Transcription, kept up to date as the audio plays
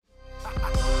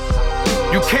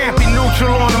can't be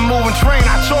neutral on a moving train,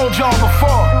 I told y'all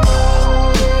before.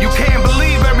 You can't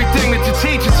believe everything that your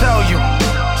teacher tell you.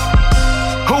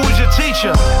 Who was your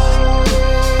teacher?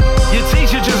 Your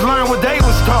teacher just learned what they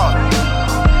was taught.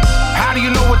 How do you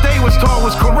know what they was taught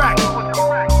was correct?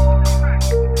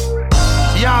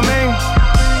 Yeah, I mean,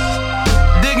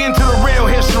 dig into the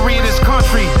real history of this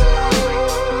country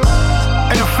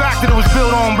and the fact that it was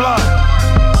built on blood.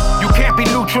 You can't be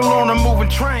neutral on a moving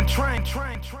train.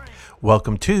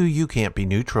 Welcome to You Can't Be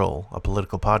Neutral, a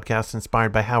political podcast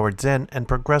inspired by Howard Zinn and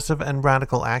progressive and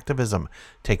radical activism,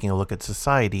 taking a look at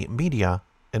society, media,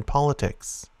 and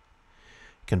politics.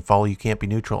 You can follow You Can't Be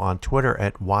Neutral on Twitter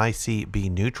at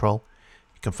YCBNeutral.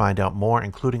 You can find out more,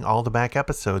 including all the back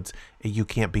episodes, at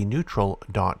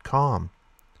youcan'tbeneutral.com.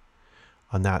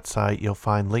 On that site, you'll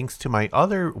find links to my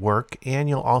other work, and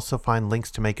you'll also find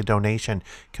links to make a donation.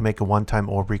 You can make a one-time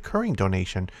or recurring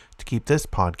donation to keep this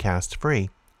podcast free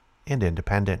and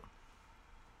independent.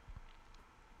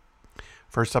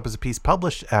 First up is a piece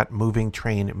published at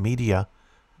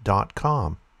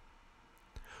movingtrainmedia.com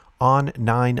on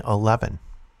 9/11.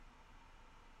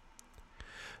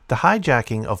 The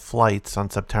hijacking of flights on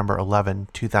September 11,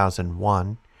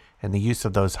 2001, and the use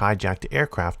of those hijacked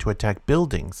aircraft to attack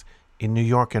buildings in New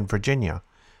York and Virginia,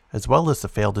 as well as the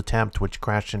failed attempt which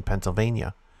crashed in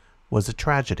Pennsylvania, was a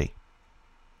tragedy.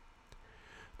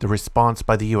 The response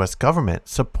by the U.S. government,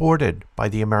 supported by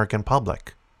the American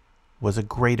public, was a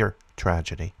greater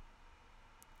tragedy.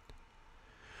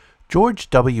 George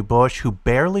W. Bush, who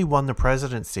barely won the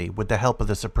presidency with the help of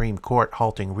the Supreme Court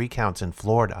halting recounts in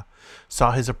Florida,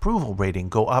 saw his approval rating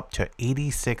go up to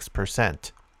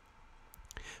 86%.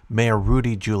 Mayor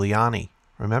Rudy Giuliani,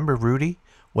 remember Rudy,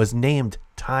 was named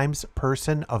Times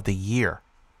Person of the Year.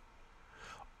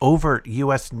 Overt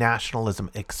U.S. nationalism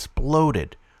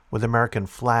exploded with American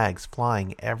flags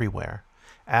flying everywhere,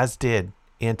 as did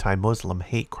anti-Muslim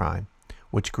hate crime,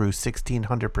 which grew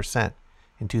 1,600%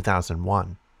 in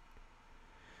 2001.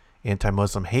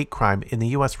 Anti-Muslim hate crime in the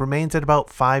U.S. remains at about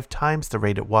 5 times the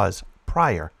rate it was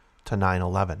prior to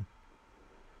 9/11.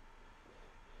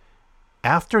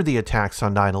 After the attacks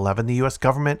on 9/11, the U.S.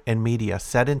 government and media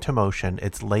set into motion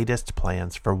its latest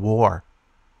plans for war.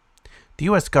 The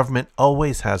U.S. government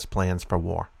always has plans for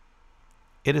war.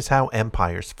 It is how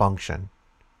empires function.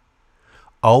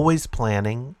 Always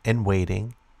planning and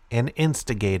waiting and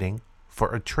instigating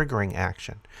for a triggering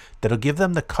action that'll give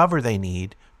them the cover they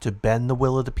need to bend the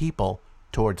will of the people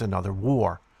towards another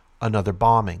war, another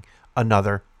bombing,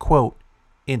 another, quote,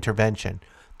 intervention,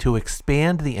 to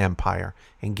expand the empire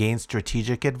and gain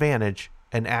strategic advantage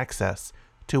and access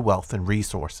to wealth and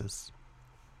resources.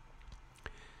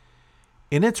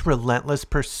 In its relentless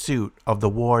pursuit of the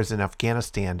wars in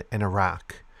Afghanistan and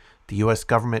Iraq, the U.S.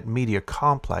 government media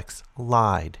complex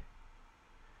lied.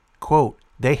 Quote,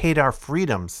 "They hate our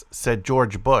freedoms," said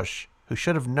George Bush, who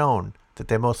should have known that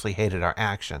they mostly hated our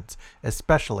actions,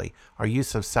 especially our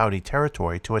use of Saudi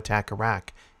territory to attack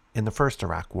Iraq in the first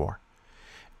Iraq War.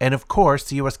 And of course,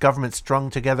 the U.S. government strung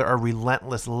together a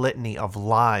relentless litany of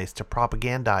lies to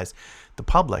propagandize the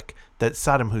public that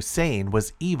Saddam Hussein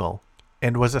was evil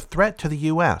and was a threat to the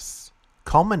U.S.,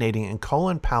 culminating in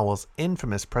Colin Powell's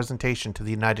infamous presentation to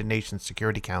the United Nations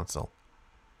Security Council.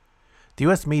 The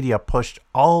U.S. media pushed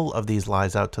all of these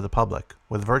lies out to the public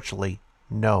with virtually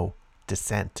no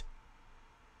dissent.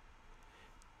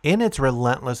 In its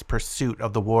relentless pursuit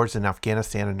of the wars in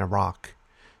Afghanistan and Iraq,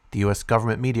 the U.S.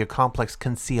 government media complex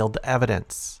concealed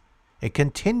evidence. It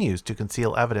continues to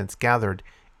conceal evidence gathered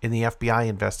in the FBI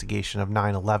investigation of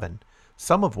 9/11,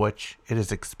 some of which, it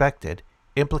is expected,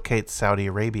 implicates Saudi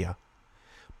Arabia.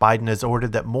 Biden has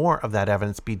ordered that more of that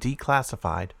evidence be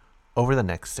declassified over the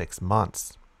next 6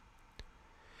 months.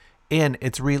 In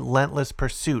its relentless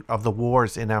pursuit of the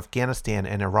wars in Afghanistan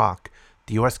and Iraq,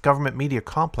 the U.S. government media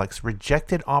complex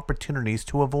rejected opportunities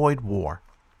to avoid war.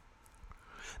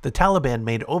 The Taliban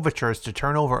made overtures to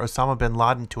turn over Osama bin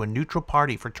Laden to a neutral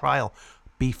party for trial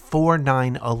before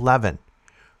 9/11,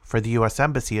 for the U.S.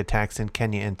 Embassy attacks in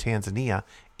Kenya and Tanzania,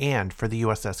 and for the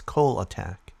USS Cole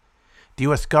attack. The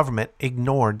U.S. government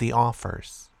ignored the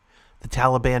offers. The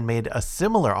Taliban made a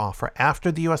similar offer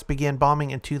after the U.S. began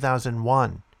bombing in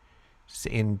 2001,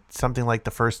 in something like the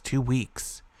first 2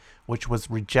 weeks, which was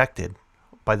rejected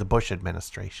by the Bush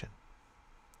administration.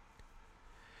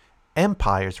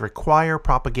 Empires require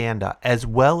propaganda as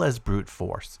well as brute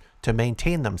force to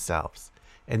maintain themselves,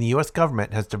 and the U.S.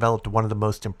 government has developed one of the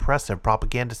most impressive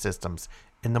propaganda systems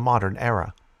in the modern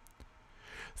era.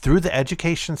 Through the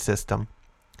education system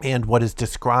and what is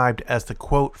described as the,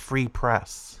 quote, free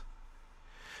press,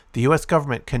 the U.S.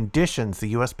 government conditions the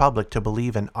U.S. public to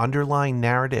believe an underlying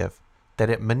narrative that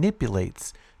it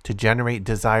manipulates to generate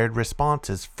desired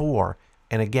responses for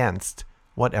and against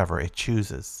whatever it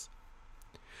chooses.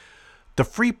 The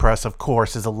free press, of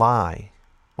course, is a lie.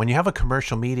 When you have a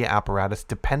commercial media apparatus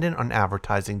dependent on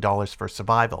advertising dollars for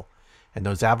survival, and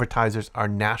those advertisers are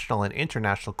national and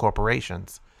international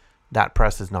corporations, that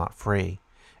press is not free,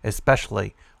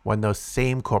 especially when those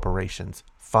same corporations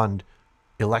fund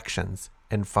elections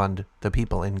and fund the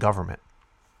people in government.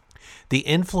 The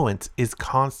influence is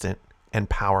constant and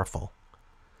powerful.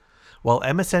 While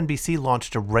MSNBC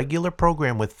launched a regular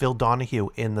program with Phil Donahue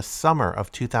in the summer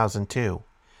of 2002,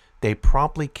 they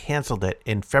promptly canceled it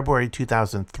in February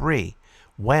 2003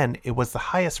 when it was the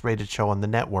highest rated show on the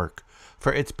network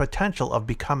for its potential of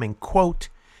becoming, quote,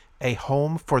 a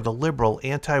home for the liberal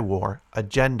anti-war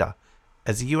agenda,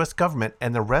 as the U.S. government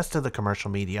and the rest of the commercial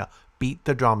media beat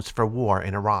the drums for war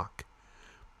in Iraq.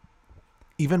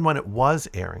 Even when it was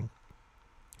airing,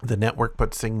 the network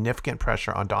put significant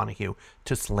pressure on Donahue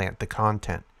to slant the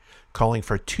content, calling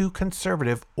for 2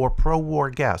 conservative or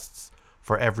pro-war guests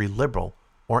for every liberal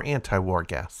or anti-war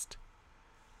guest.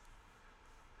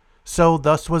 So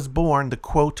thus was born the,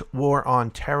 quote, war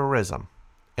on terrorism,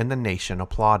 and the nation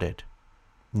applauded,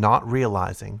 not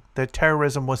realizing that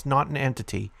terrorism was not an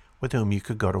entity with whom you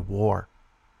could go to war.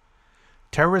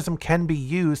 Terrorism can be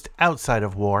used outside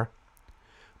of war,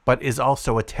 but is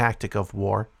also a tactic of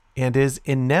war and is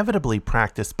inevitably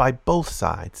practiced by both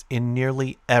sides in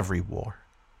nearly every war.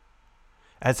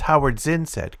 As Howard Zinn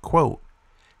said, quote,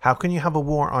 how can you have a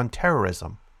war on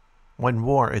terrorism when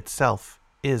war itself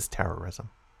is terrorism?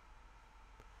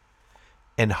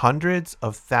 And hundreds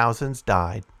of thousands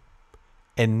died,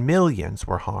 and millions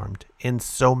were harmed in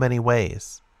so many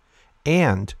ways,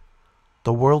 and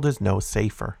the world is no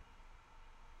safer.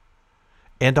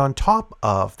 And on top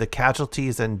of the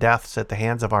casualties and deaths at the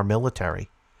hands of our military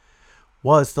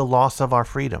was the loss of our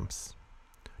freedoms.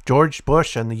 George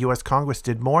Bush and the U.S. Congress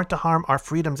did more to harm our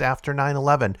freedoms after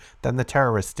 9/11 than the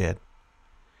terrorists did.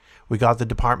 We got the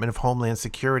Department of Homeland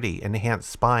Security,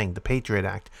 enhanced spying, the Patriot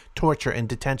Act, torture and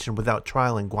detention without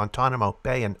trial in Guantanamo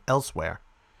Bay and elsewhere.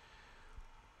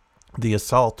 The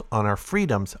assault on our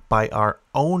freedoms by our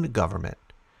own government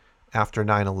after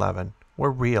 9/11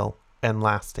 were real and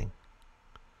lasting.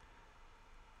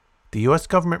 The U.S.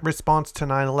 government response to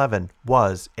 9/11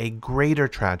 was a greater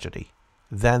tragedy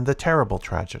than the terrible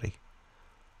tragedy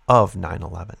of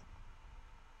 9/11.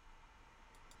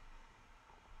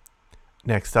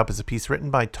 Next up is a piece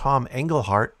written by Tom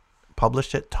Engelhardt,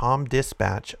 published at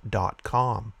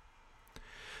tomdispatch.com.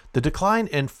 The decline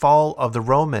and fall of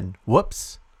the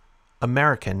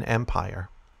American Empire.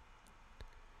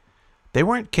 They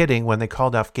weren't kidding when they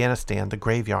called Afghanistan the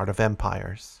graveyard of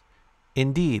empires.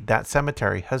 Indeed, that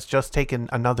cemetery has just taken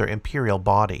another imperial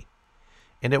body.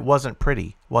 And it wasn't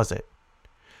pretty, was it?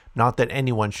 Not that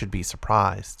anyone should be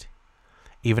surprised.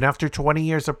 Even after 20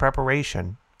 years of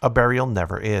preparation, a burial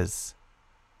never is.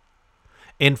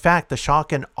 In fact, the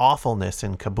shock and awfulness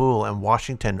in Kabul and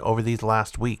Washington over these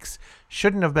last weeks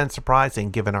shouldn't have been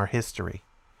surprising given our history.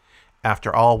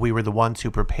 After all, we were the ones who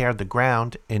prepared the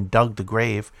ground and dug the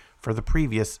grave for the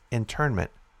previous internment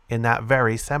in that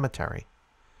very cemetery.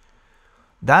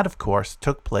 That, of course,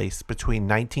 took place between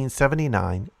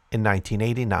 1979 and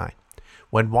 1989,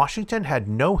 when Washington had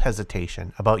no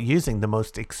hesitation about using the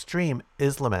most extreme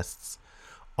Islamists,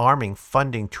 arming,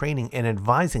 funding, training, and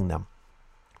advising them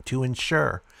to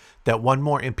ensure that one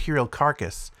more imperial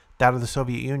carcass, that of the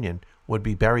Soviet Union, would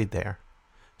be buried there.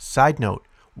 Side note,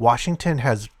 Washington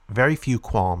has very few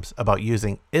qualms about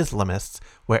using Islamists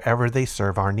wherever they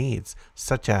serve our needs,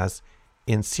 such as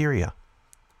in Syria.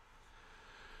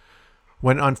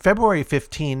 When on February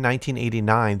 15,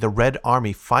 1989, the Red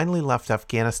Army finally left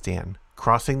Afghanistan,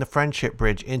 crossing the Friendship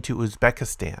Bridge into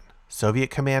Uzbekistan, Soviet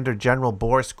Commander General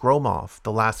Boris Gromov,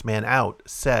 the last man out,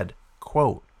 said,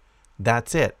 quote,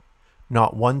 that's it.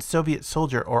 Not one Soviet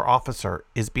soldier or officer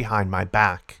is behind my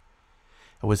back.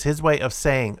 It was his way of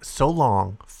saying, so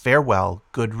long, farewell,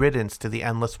 good riddance to the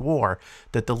endless war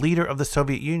that the leader of the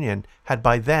Soviet Union had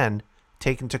by then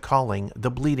taken to calling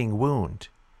the bleeding wound.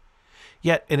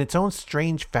 Yet, in its own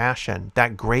strange fashion,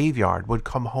 that graveyard would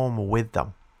come home with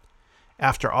them.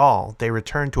 After all, they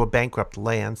returned to a bankrupt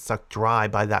land sucked dry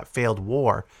by that failed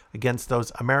war against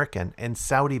those American and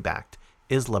Saudi-backed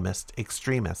Islamist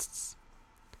extremists.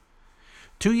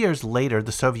 2 years later,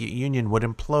 the Soviet Union would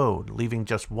implode, leaving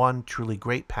just one truly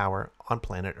great power on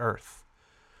planet Earth.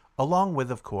 Along with,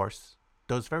 of course,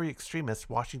 those very extremists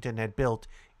Washington had built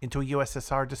into a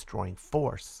USSR-destroying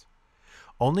force.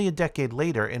 Only a decade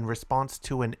later, in response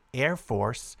to an air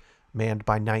force manned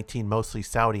by 19 mostly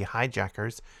Saudi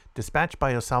hijackers dispatched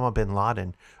by Osama bin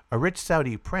Laden, a rich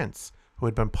Saudi prince who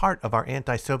had been part of our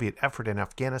anti-Soviet effort in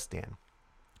Afghanistan,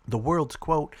 the world's,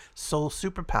 quote, sole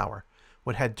superpower,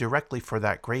 would head directly for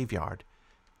that graveyard,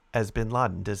 as bin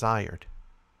Laden desired.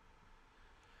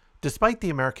 Despite the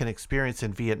American experience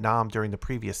in Vietnam during the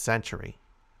previous century,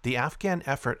 the Afghan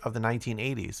effort of the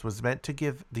 1980s was meant to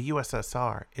give the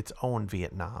USSR its own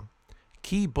Vietnam.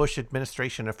 Key Bush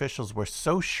administration officials were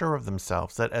so sure of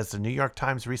themselves that, as the New York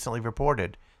Times recently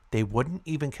reported, they wouldn't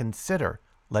even consider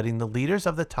letting the leaders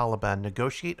of the Taliban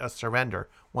negotiate a surrender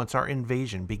once our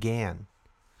invasion began.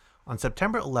 On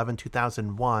September 11,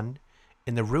 2001,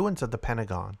 in the ruins of the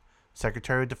Pentagon,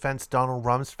 Secretary of Defense Donald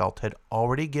Rumsfeld had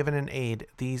already given an aide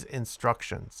these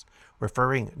instructions,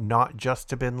 referring not just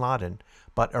to bin Laden,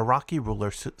 but Iraqi ruler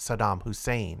Saddam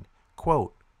Hussein.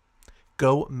 Quote,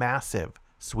 "Go massive,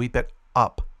 sweep it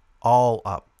up, all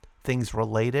up, things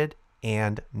related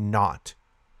and not."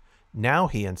 Now,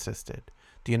 he insisted,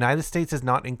 the United States is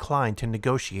not inclined to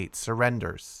negotiate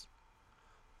surrenders.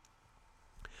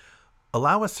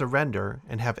 Allow a surrender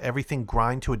and have everything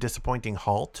grind to a disappointing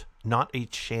halt? Not a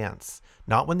chance.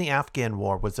 Not when the Afghan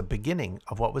war was the beginning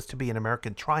of what was to be an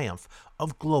American triumph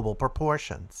of global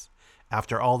proportions.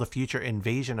 After all, the future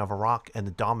invasion of Iraq and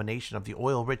the domination of the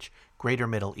oil-rich greater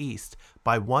Middle East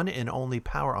by one and only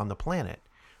power on the planet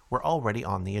were already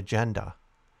on the agenda.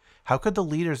 How could the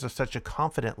leaders of such a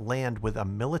confident land with a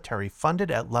military funded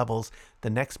at levels the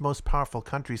next most powerful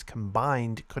countries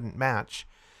combined couldn't match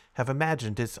have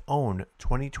imagined its own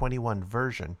 2021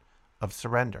 version of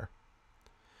surrender?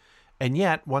 And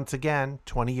yet, once again,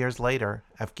 20 years later,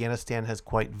 Afghanistan has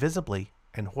quite visibly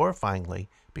and horrifyingly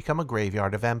become a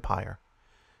graveyard of empire,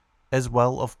 as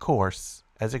well, of course,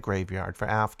 as a graveyard for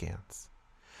Afghans.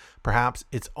 Perhaps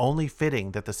it's only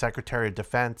fitting that the Secretary of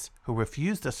Defense, who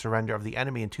refused the surrender of the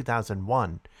enemy in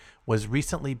 2001, was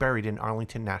recently buried in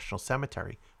Arlington National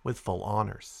Cemetery with full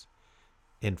honors.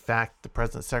 In fact, the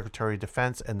present Secretary of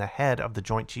Defense and the head of the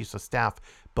Joint Chiefs of Staff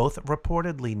both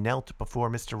reportedly knelt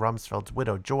before Mr. Rumsfeld's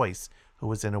widow, Joyce, who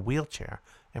was in a wheelchair,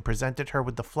 and presented her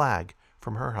with the flag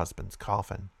from her husband's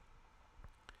coffin.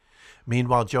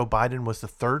 Meanwhile, Joe Biden was the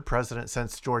third president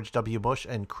since George W. Bush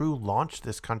and crew launched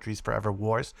this country's forever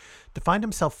wars to find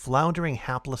himself floundering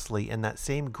haplessly in that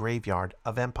same graveyard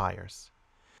of empires.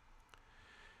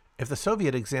 If the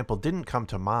Soviet example didn't come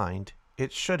to mind,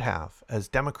 it should have, as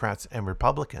Democrats and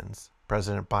Republicans,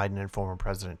 President Biden and former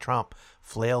President Trump,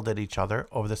 flailed at each other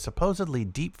over the supposedly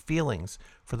deep feelings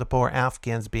for the poor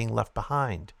Afghans being left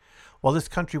behind, while this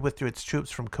country withdrew its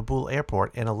troops from Kabul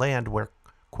airport in a land where,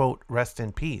 quote, rest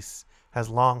in peace, has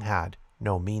long had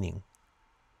no meaning.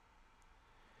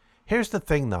 Here's the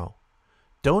thing, though.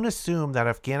 Don't assume that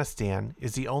Afghanistan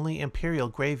is the only imperial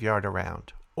graveyard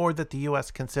around, or that the U.S.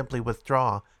 can simply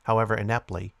withdraw, however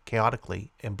ineptly,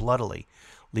 chaotically, and bloodily,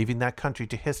 leaving that country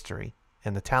to history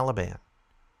and the Taliban.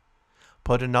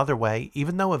 Put another way,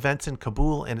 even though events in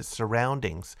Kabul and its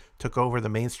surroundings took over the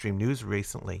mainstream news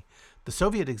recently, the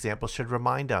Soviet example should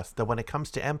remind us that when it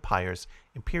comes to empires,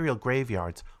 imperial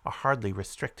graveyards are hardly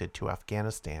restricted to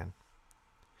Afghanistan.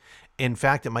 In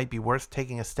fact, it might be worth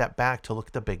taking a step back to look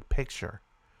at the big picture.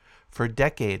 For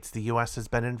decades, the U.S. has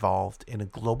been involved in a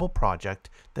global project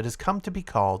that has come to be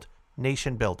called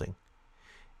nation building.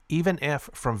 Even if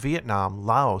from Vietnam,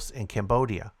 Laos, and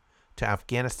Cambodia to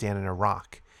Afghanistan and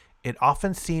Iraq, it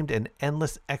often seemed an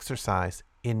endless exercise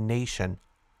in nation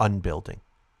unbuilding.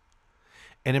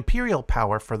 An imperial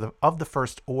power of the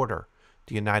First Order,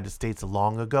 the United States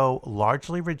long ago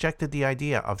largely rejected the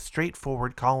idea of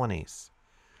straightforward colonies.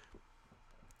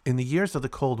 In the years of the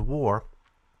Cold War,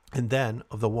 and then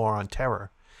of the War on Terror,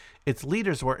 its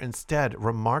leaders were instead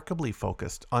remarkably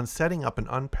focused on setting up an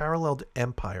unparalleled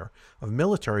empire of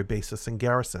military bases and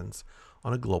garrisons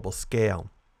on a global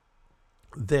scale.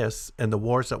 This, and the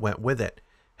wars that went with it,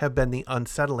 have been the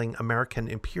unsettling American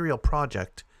imperial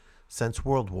project since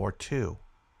World War II.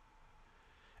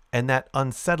 And that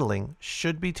unsettling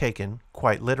should be taken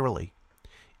quite literally.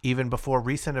 Even before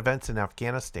recent events in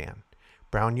Afghanistan,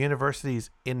 Brown University's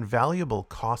invaluable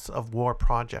Costs of War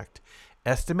project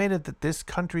estimated that this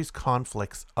country's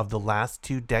conflicts of the last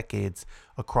 2 decades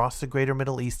across the greater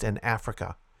Middle East and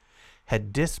Africa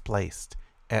had displaced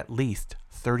at least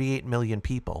 38 million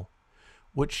people,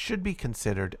 which should be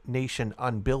considered nation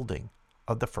unbuilding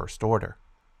of the First Order.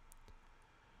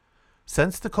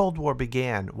 Since the Cold War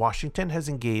began, Washington has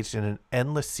engaged in an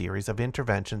endless series of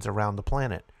interventions around the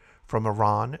planet, from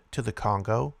Iran to the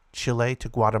Congo, Chile to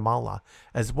Guatemala,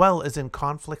 as well as in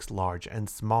conflicts large and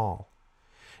small.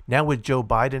 Now, with Joe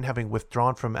Biden having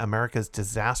withdrawn from America's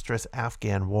disastrous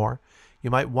Afghan war, you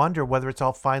might wonder whether it's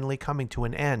all finally coming to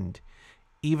an end,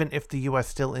 even if the U.S.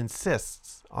 still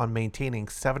insists on maintaining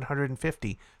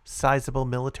 750 sizable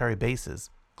military bases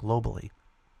globally.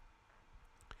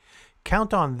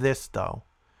 Count on this, though.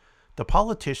 The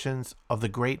politicians of the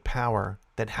great power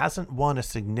that hasn't won a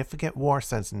significant war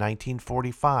since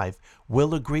 1945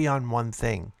 will agree on one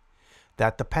thing,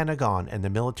 that the Pentagon and the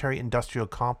military-industrial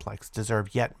complex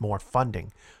deserve yet more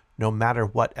funding, no matter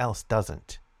what else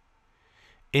doesn't.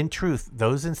 In truth,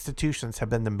 those institutions have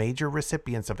been the major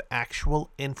recipients of actual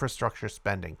infrastructure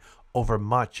spending over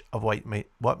much of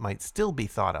what might still be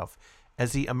thought of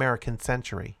as the American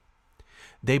century.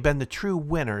 They've been the true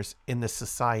winners in this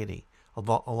society,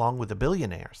 along with the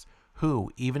billionaires,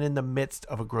 who, even in the midst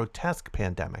of a grotesque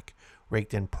pandemic,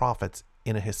 raked in profits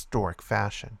in a historic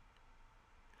fashion.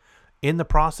 In the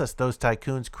process, those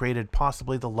tycoons created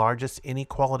possibly the largest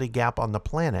inequality gap on the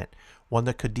planet, one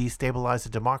that could destabilize a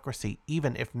democracy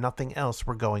even if nothing else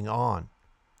were going on.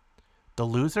 The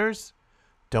losers?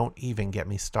 Don't even get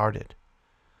me started.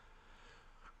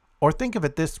 Or think of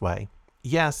it this way.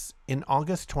 Yes, in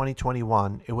August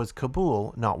 2021, it was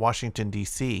Kabul, not Washington,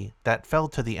 D.C., that fell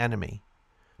to the enemy.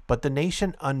 But the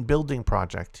nation unbuilding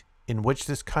project, in which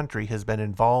this country has been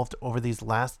involved over these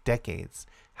last decades,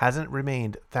 hasn't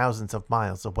remained thousands of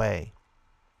miles away.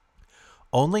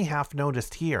 Only half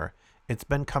noticed here, it's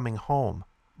been coming home,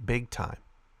 big time.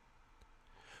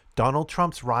 Donald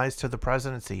Trump's rise to the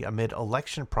presidency amid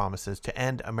election promises to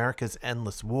end America's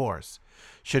endless wars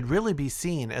should really be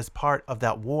seen as part of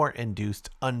that war-induced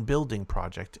unbuilding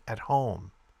project at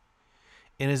home.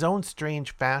 In his own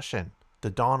strange fashion, the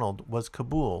Donald was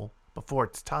Kabul before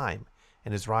its time,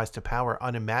 and his rise to power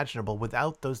unimaginable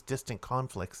without those distant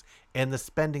conflicts and the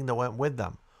spending that went with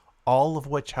them, all of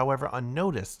which, however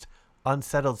unnoticed,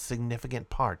 unsettled significant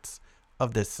parts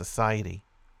of this society.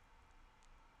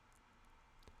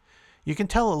 You can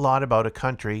tell a lot about a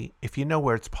country if you know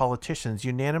where its politicians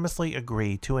unanimously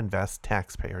agree to invest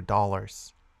taxpayer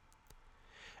dollars.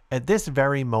 At this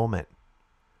very moment,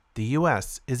 the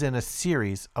U.S. is in a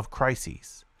series of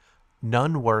crises,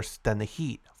 none worse than the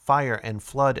heat, fire, and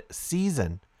flood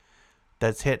season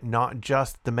that's hit not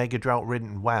just the mega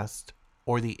drought-ridden West,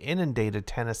 or the inundated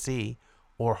Tennessee,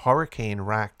 or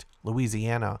hurricane-racked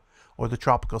Louisiana, or the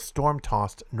tropical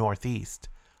storm-tossed Northeast,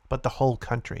 but the whole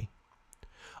country.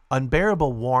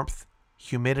 Unbearable warmth,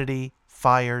 humidity,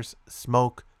 fires,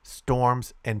 smoke,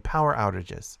 storms, and power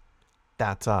outages.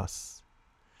 That's us.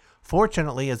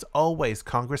 Fortunately, as always,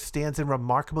 Congress stands in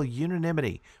remarkable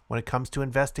unanimity when it comes to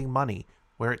investing money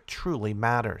where it truly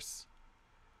matters.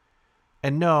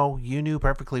 And no, you knew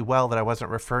perfectly well that I wasn't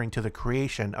referring to the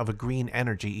creation of a green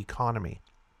energy economy.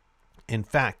 In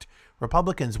fact,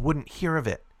 Republicans wouldn't hear of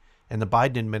it, and the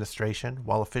Biden administration,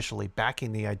 while officially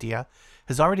backing the idea,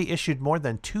 has already issued more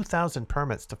than 2,000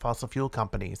 permits to fossil fuel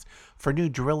companies for new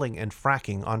drilling and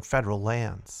fracking on federal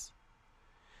lands.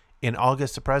 In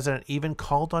August, the president even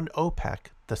called on OPEC,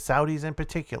 the Saudis in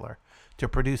particular, to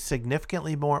produce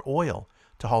significantly more oil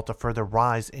to halt a further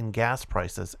rise in gas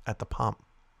prices at the pump.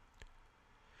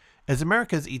 As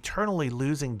America's eternally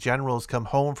losing generals come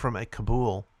home from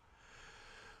Kabul,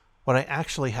 what I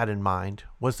actually had in mind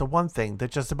was the one thing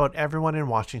that just about everyone in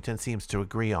Washington seems to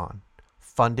agree on: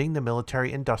 funding the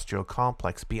military-industrial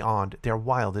complex beyond their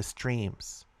wildest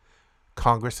dreams.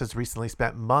 Congress has recently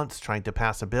spent months trying to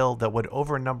pass a bill that would,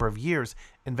 over a number of years,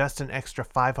 invest an extra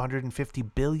 $550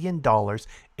 billion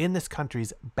in this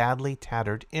country's badly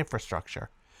tattered infrastructure,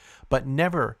 but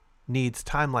never needs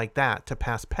time like that to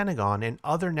pass Pentagon and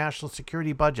other national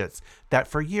security budgets that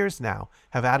for years now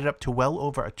have added up to well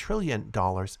over $1 trillion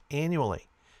annually.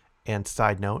 And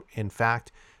side note, in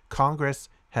fact, Congress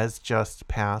has just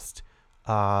passed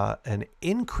an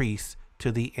increase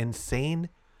to the insane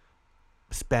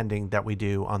spending that we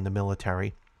do on the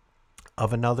military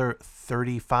of another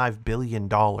 $35 billion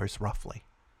roughly.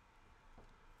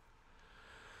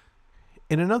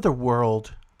 In another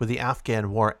world, with the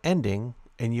Afghan war ending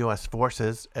and U.S.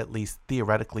 forces at least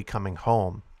theoretically coming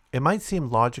home, it might seem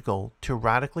logical to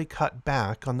radically cut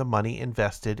back on the money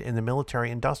invested in the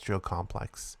military-industrial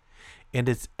complex and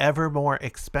its ever more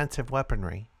expensive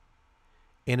weaponry.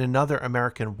 In another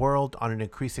American world on an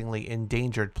increasingly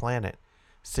endangered planet,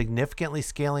 significantly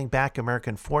scaling back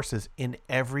American forces in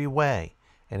every way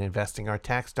and investing our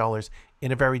tax dollars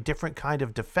in a very different kind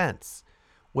of defense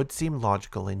would seem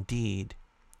logical indeed.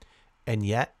 And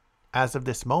yet, as of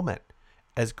this moment,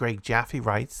 as Greg Jaffe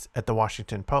writes at the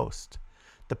Washington Post,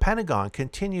 the Pentagon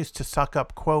continues to suck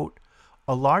up, quote,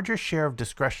 a larger share of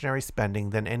discretionary spending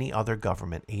than any other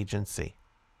government agency.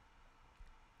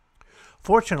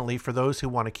 Fortunately for those who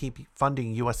want to keep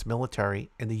funding U.S.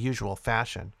 military in the usual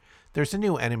fashion, there's a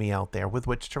new enemy out there with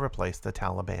which to replace the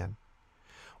Taliban.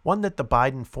 one that the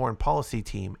Biden foreign policy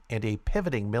team and a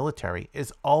pivoting military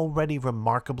is already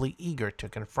remarkably eager to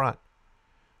confront: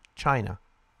 China.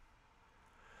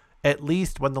 At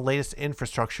least when the latest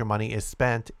infrastructure money is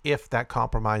spent, if that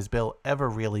compromise bill ever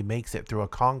really makes it through a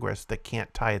Congress that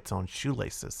can't tie its own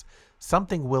shoelaces,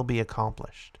 something will be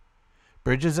accomplished.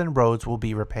 Bridges and roads will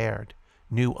be repaired,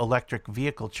 new electric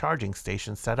vehicle charging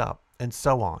stations set up, and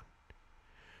so on.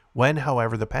 When,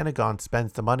 however, the Pentagon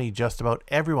spends the money just about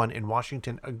everyone in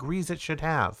Washington agrees it should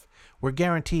have, we're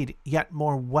guaranteed yet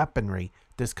more weaponry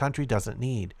this country doesn't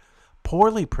need,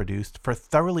 poorly produced for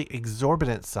thoroughly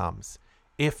exorbitant sums,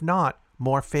 if not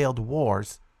more failed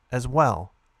wars as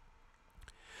well.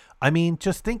 I mean,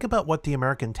 just think about what the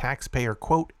American taxpayer,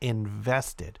 quote,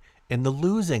 invested in the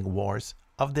losing wars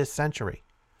of this century.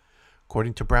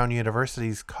 According to Brown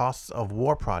University's Costs of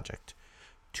War project,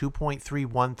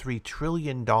 $2.313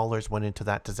 trillion went into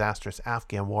that disastrous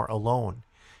Afghan war alone,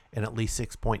 and at least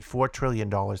 $6.4 trillion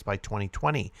by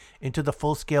 2020 into the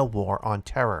full-scale war on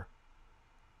terror.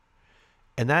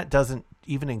 And that doesn't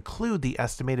even include the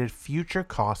estimated future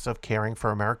costs of caring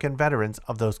for American veterans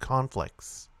of those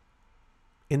conflicts.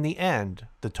 In the end,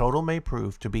 the total may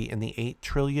prove to be in the $8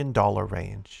 trillion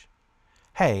range.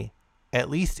 Hey, at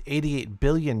least $88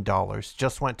 billion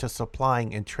just went to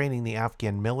supplying and training the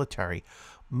Afghan military,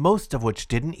 most of which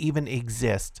didn't even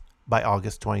exist by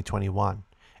August 2021,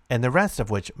 and the rest of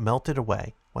which melted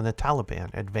away when the Taliban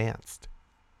advanced.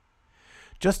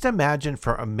 Just imagine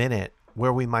for a minute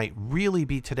where we might really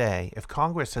be today if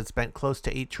Congress had spent close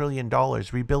to $8 trillion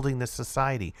rebuilding this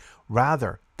society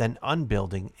rather than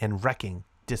unbuilding and wrecking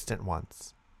distant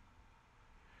ones.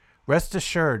 Rest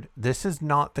assured, this is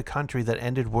not the country that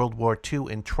ended World War II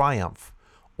in triumph,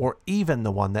 or even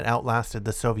the one that outlasted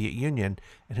the Soviet Union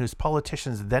and whose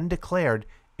politicians then declared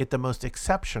it the most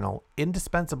exceptional,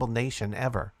 indispensable nation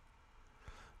ever.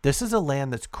 This is a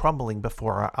land that's crumbling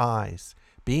before our eyes,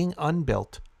 being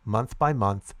unbuilt month by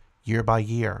month, year by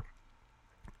year.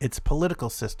 Its political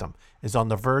system is on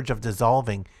the verge of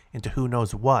dissolving into who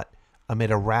knows what amid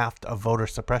a raft of voter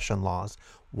suppression laws,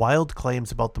 wild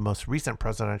claims about the most recent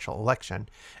presidential election,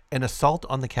 an assault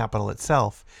on the Capitol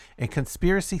itself, and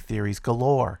conspiracy theories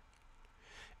galore.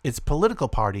 Its political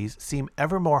parties seem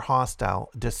ever more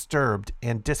hostile, disturbed,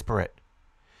 and disparate.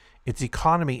 Its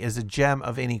economy is a gem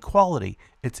of inequality,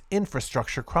 its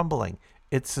infrastructure crumbling,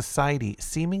 its society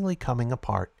seemingly coming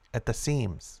apart at the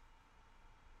seams.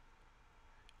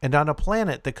 And on a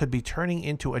planet that could be turning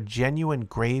into a genuine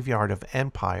graveyard of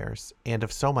empires and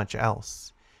of so much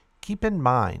else, keep in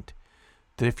mind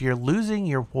that if you're losing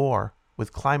your war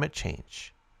with climate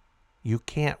change, you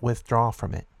can't withdraw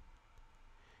from it.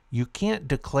 You can't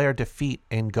declare defeat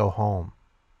and go home.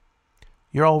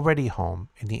 You're already home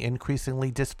in the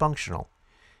increasingly dysfunctional,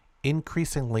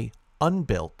 increasingly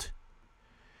unbuilt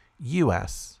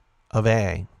U.S. of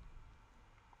A.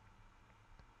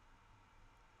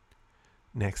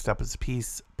 Next up is a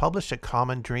piece published at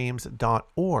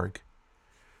commondreams.org,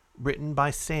 written by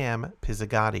Sam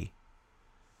Pizzigatti.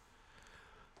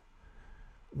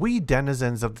 We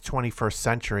denizens of the 21st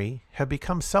century have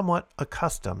become somewhat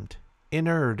accustomed,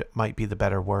 inured might be the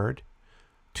better word,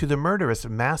 to the murderous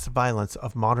mass violence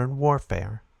of modern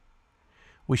warfare.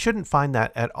 We shouldn't find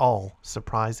that at all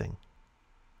surprising.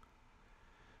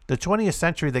 The 20th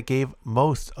century that gave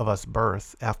most of us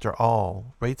birth, after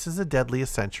all, rates as the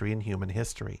deadliest century in human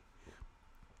history.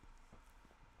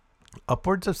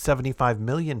 Upwards of 75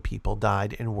 million people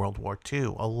died in World War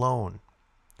II alone.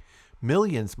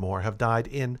 Millions more have died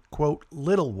in, quote,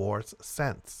 little wars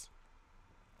since,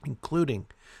 including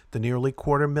the nearly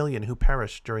 250,000 who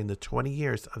perished during the 20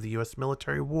 years of the U.S.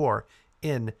 military war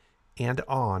in and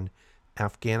on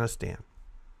Afghanistan.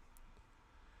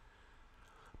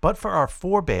 But for our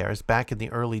forebears back in the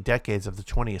early decades of the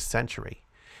 20th century,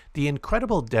 the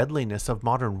incredible deadliness of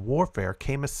modern warfare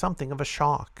came as something of a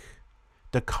shock.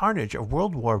 The carnage of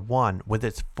World War I, with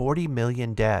its 40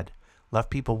 million dead,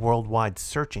 left people worldwide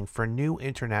searching for new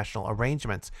international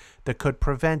arrangements that could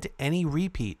prevent any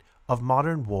repeat of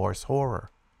modern war's horror.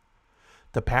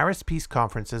 The Paris Peace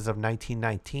Conferences of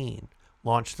 1919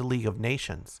 launched the League of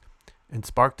Nations and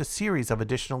sparked a series of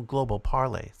additional global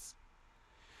parleys.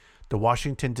 The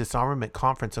Washington Disarmament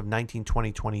Conference of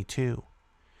 1920-22,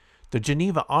 the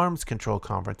Geneva Arms Control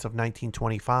Conference of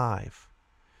 1925,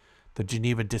 the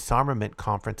Geneva Disarmament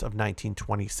Conference of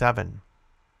 1927.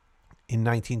 In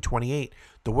 1928,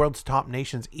 the world's top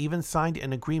nations even signed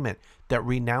an agreement that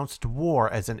renounced war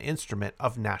as an instrument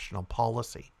of national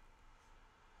policy.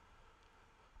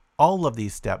 All of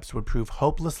these steps would prove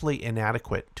hopelessly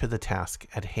inadequate to the task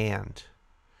at hand.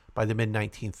 By the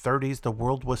mid-1930s, the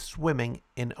world was swimming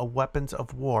in a weapons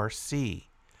of war sea,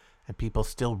 and people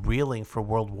still reeling for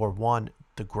World War I,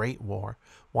 the Great War,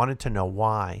 wanted to know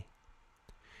why.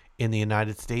 In the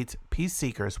United States, peace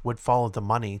seekers would follow the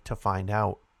money to find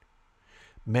out.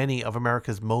 Many of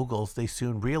America's moguls, they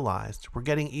soon realized, were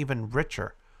getting even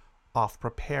richer off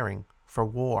preparing for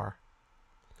war.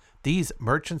 These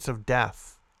merchants of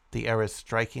death, the era's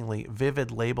strikingly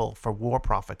vivid label for war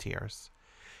profiteers,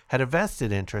 had a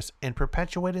vested interest in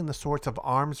perpetuating the sorts of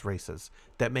arms races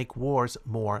that make wars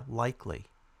more likely.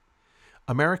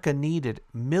 America needed,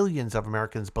 millions of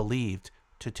Americans believed,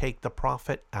 to take the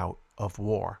profit out of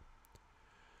war.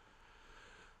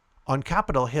 On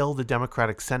Capitol Hill, the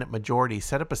Democratic Senate majority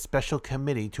set up a special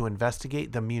committee to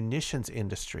investigate the munitions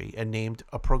industry and named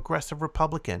a progressive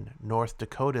Republican, North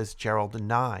Dakota's Gerald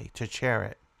Nye, to chair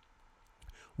it.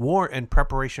 War and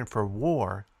preparation for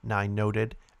war, Nye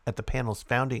noted at the panel's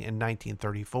founding in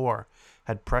 1934,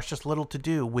 had precious little to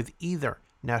do with either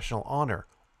national honor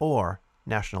or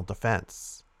national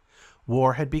defense.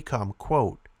 War had become,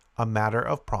 quote, a matter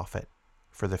of profit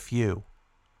for the few.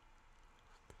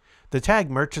 The tag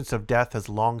merchants of death has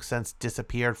long since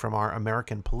disappeared from our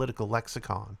American political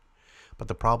lexicon, but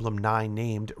the problem Nye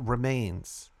named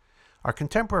remains. Our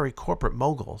contemporary corporate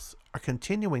moguls are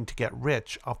continuing to get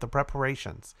rich off the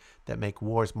preparations that make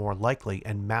wars more likely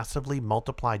and massively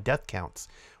multiply death counts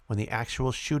when the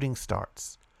actual shooting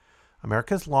starts.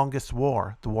 America's longest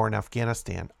war, the war in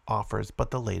Afghanistan, offers but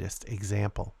the latest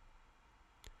example.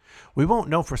 We won't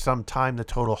know for some time the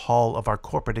total haul of our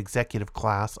corporate executive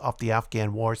class off the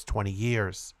Afghan war's 20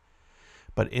 years.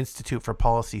 But Institute for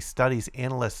Policy Studies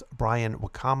analysts Brian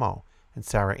Wakamo and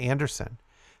Sarah Anderson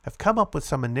have come up with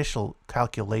some initial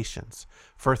calculations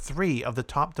for 3 of the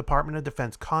top Department of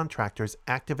Defense contractors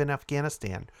active in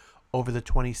Afghanistan over the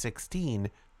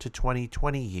 2016 to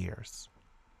 2020 years.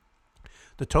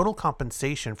 The total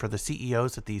compensation for the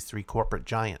CEOs at these 3 corporate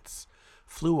giants,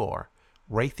 Fluor,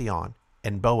 Raytheon,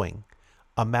 and Boeing,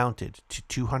 amounted to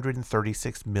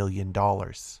 $236 million.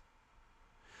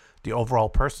 The overall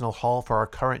personal haul for our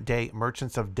current-day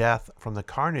merchants of death from the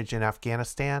carnage in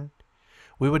Afghanistan?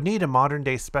 We would need a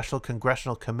modern-day special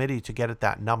congressional committee to get at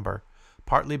that number,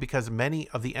 partly because many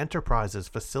of the enterprises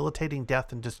facilitating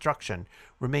death and destruction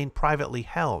remain privately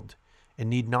held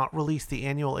and need not release the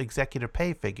annual executive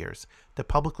pay figures that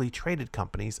publicly traded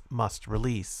companies must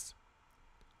release.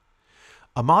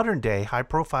 A modern-day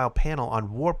high-profile panel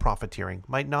on war profiteering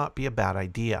might not be a bad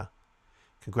idea.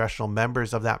 Congressional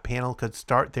members of that panel could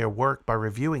start their work by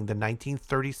reviewing the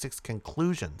 1936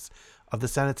 conclusions of the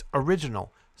Senate's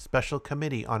original Special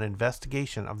Committee on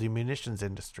Investigation of the Munitions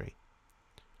Industry.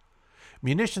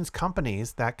 Munitions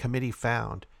companies, that committee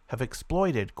found, have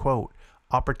exploited, quote,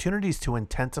 opportunities to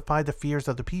intensify the fears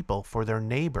of the people for their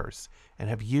neighbors and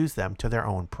have used them to their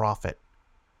own profit.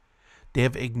 They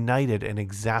have ignited and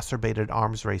exacerbated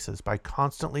arms races by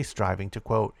constantly striving to,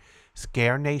 quote,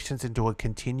 scare nations into a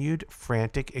continued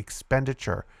frantic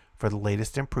expenditure for the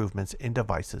latest improvements in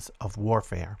devices of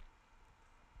warfare.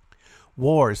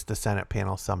 Wars, the Senate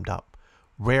panel summed up,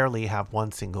 rarely have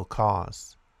one single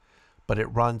cause, but it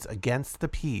runs against the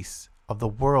peace of the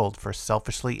world for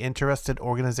selfishly interested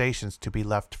organizations to be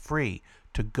left free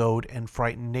to goad and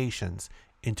frighten nations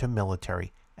into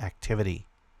military activity.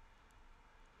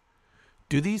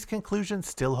 Do these conclusions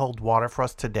still hold water for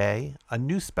us today? A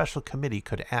new special committee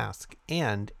could ask,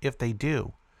 and if they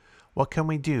do, what can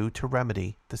we do to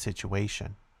remedy the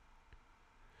situation?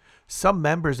 Some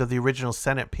members of the original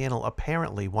Senate panel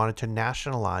apparently wanted to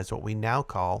nationalize what we now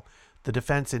call the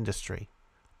defense industry.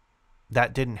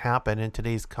 That didn't happen, and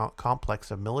today's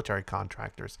complex of military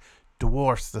contractors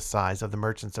dwarfs the size of the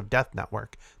Merchants of Death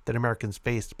network that Americans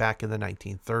faced back in the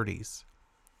 1930s.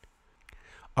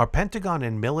 Our Pentagon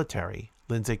and military,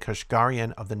 Lindsay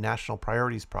Kashgarian of the National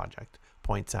Priorities Project,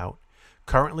 points out,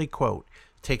 currently, quote,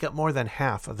 take up more than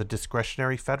half of the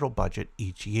discretionary federal budget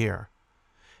each year.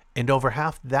 And over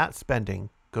half that spending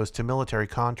goes to military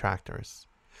contractors.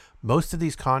 Most of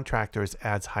these contractors,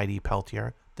 adds Heidi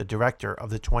Peltier, the director of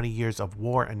the 20 Years of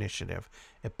War Initiative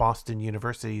at Boston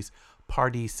University's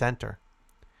Pardee Center.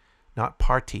 Not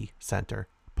Party Center,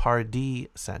 Pardee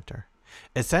Center.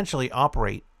 Essentially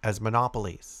operate as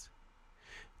monopolies.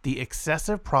 The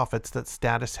excessive profits that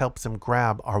status helps them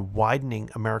grab are widening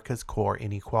America's core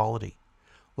inequality.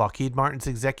 Lockheed Martin's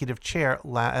executive chair,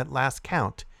 at last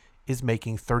count, is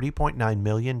making $30.9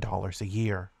 million a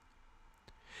year.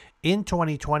 In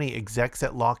 2020, execs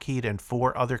at Lockheed and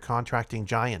 4 other contracting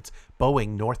giants,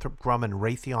 Boeing, Northrop Grumman,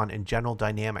 Raytheon, and General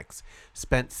Dynamics,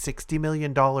 spent $60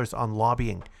 million on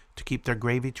lobbying to keep their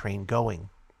gravy train going.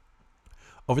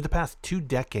 Over the past 2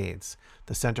 decades,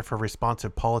 the Center for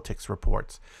Responsive Politics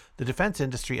reports, the defense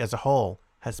industry as a whole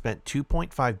has spent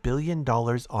 $2.5 billion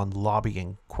on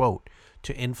lobbying, quote,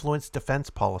 to influence defense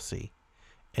policy,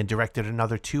 and directed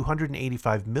another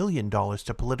 $285 million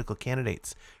to political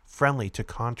candidates friendly to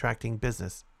contracting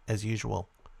business as usual.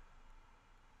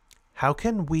 How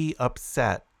can we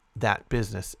upset that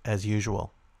business as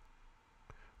usual?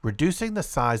 Reducing the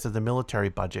size of the military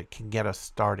budget can get us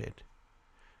started.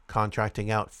 Contracting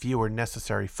out fewer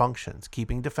necessary functions,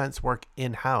 keeping defense work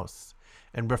in-house,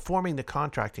 and reforming the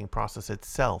contracting process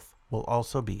itself will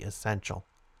also be essential.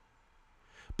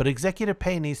 But executive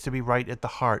pay needs to be right at the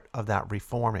heart of that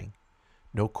reforming.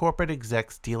 No corporate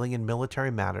execs dealing in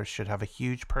military matters should have a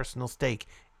huge personal stake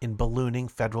in ballooning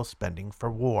federal spending for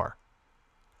war.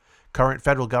 Current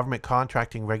federal government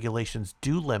contracting regulations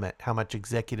do limit how much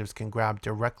executives can grab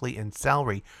directly in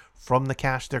salary from the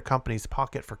cash their companies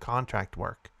pocket for contract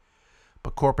work.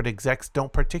 But corporate execs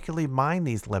don't particularly mind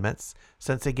these limits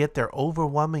since they get their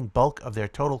overwhelming bulk of their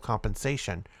total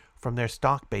compensation from their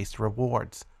stock-based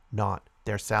rewards, not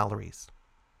their salaries.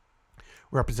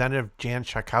 Representative Jan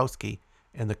Schakowsky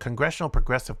and the Congressional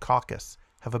Progressive Caucus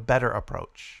have a better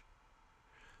approach.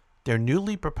 Their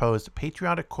newly proposed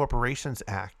Patriotic Corporations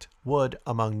Act would,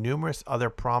 among numerous other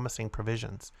promising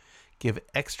provisions, give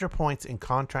extra points in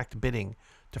contract bidding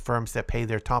to firms that pay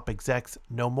their top execs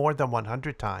no more than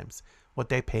 100 times what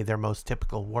they pay their most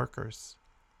typical workers.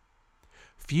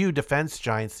 Few defense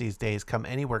giants these days come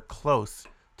anywhere close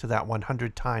to that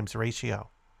 100 times ratio.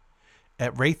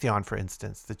 At Raytheon, for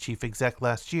instance, the chief exec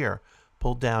last year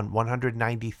pulled down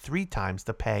 193 times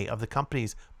the pay of the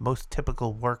company's most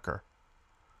typical worker.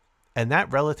 And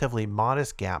that relatively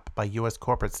modest gap by U.S.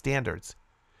 corporate standards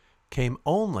came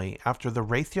only after the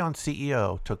Raytheon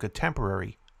CEO took a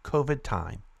temporary COVID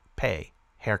time pay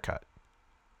haircut.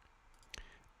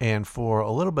 And for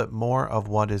a little bit more of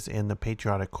what is in the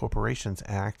Patriotic Corporations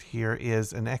Act, here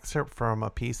is an excerpt from a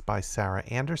piece by Sarah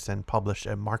Anderson published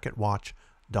at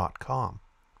MarketWatch.com.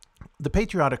 The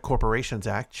Patriotic Corporations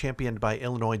Act, championed by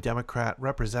Illinois Democrat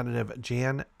Representative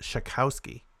Jan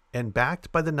Schakowsky and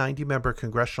backed by the 90-member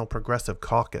Congressional Progressive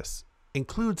Caucus,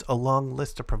 includes a long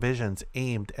list of provisions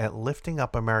aimed at lifting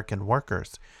up American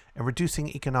workers and reducing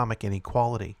economic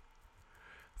inequality.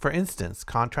 For instance,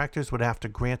 contractors would have to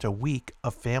grant a week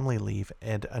of family leave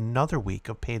and another week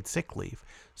of paid sick leave,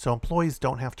 so employees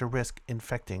don't have to risk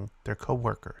infecting their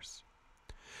coworkers.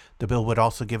 The bill would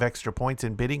also give extra points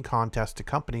in bidding contests to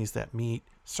companies that meet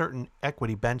certain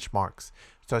equity benchmarks,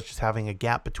 such as having a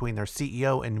gap between their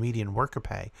CEO and median worker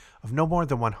pay of no more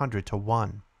than 100 to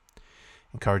 1.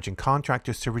 Encouraging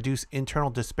contractors to reduce internal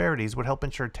disparities would help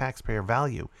ensure taxpayer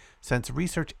value, since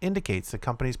research indicates that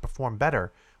companies perform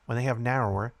better when they have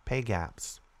narrower pay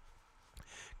gaps.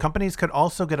 Companies could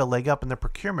also get a leg up in the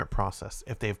procurement process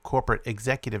if they have corporate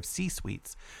executive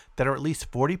C-suites that are at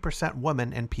least 40%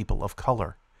 women and people of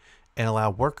color, and allow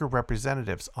worker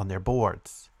representatives on their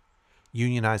boards.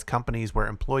 Unionized companies where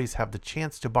employees have the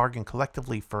chance to bargain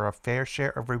collectively for a fair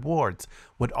share of rewards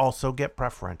would also get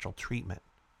preferential treatment.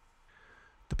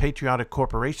 The Patriotic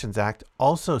Corporations Act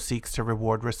also seeks to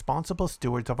reward responsible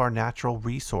stewards of our natural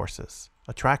resources.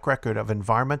 A track record of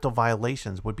environmental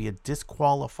violations would be a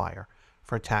disqualifier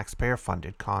for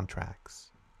taxpayer-funded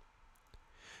contracts.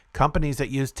 Companies that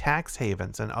use tax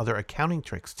havens and other accounting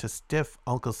tricks to stiff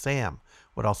Uncle Sam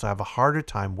would also have a harder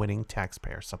time winning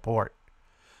taxpayer support.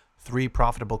 3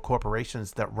 profitable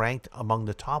corporations that ranked among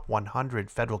the top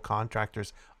 100 federal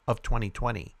contractors of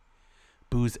 2020,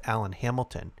 Booz Allen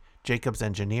Hamilton, Jacobs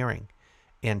Engineering,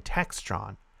 and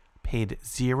Textron, paid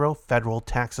 0 federal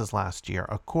taxes last year,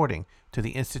 according to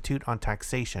the Institute on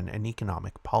Taxation and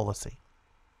Economic Policy.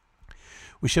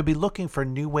 We should be looking for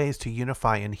new ways to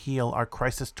unify and heal our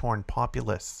crisis-torn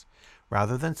populace.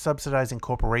 Rather than subsidizing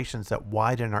corporations that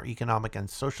widen our economic and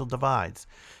social divides,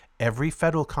 every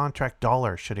federal contract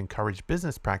dollar should encourage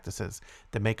business practices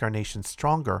that make our nation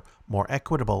stronger, more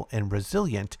equitable, and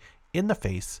resilient in the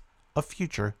face of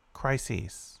future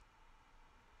crises.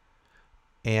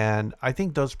 And I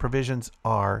think those provisions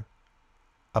are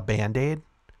a Band-Aid.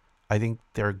 I think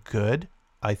they're good.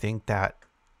 I think that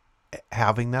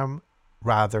having them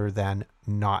rather than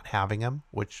not having them,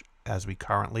 which as we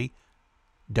currently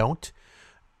don't,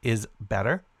 is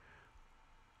better.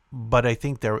 But I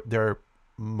think they're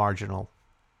marginal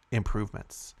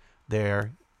improvements.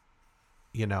 They're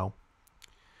not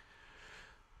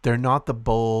the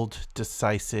bold,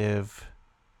 decisive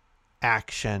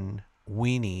action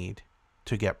we need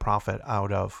to get profit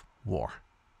out of war.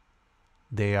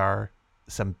 They are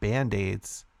some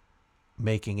Band-Aids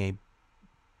making a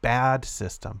bad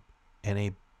system and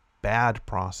a bad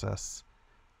process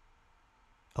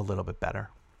a little bit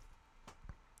better.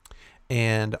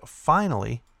 And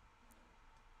finally,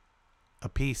 a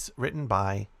piece written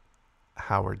by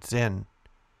Howard Zinn.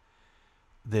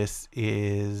 I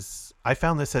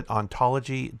found this at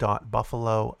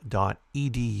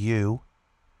ontology.buffalo.edu.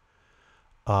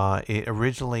 It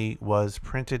originally was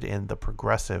printed in The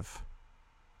Progressive.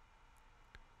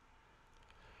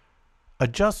 A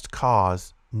just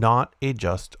cause, not a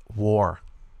just war.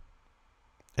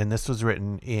 And this was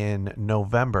written in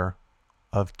November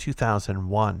of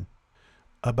 2001,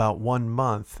 about 1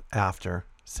 month after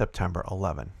September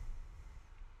 11.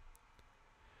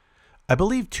 I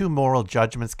believe two moral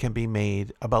judgments can be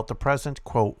made about the present,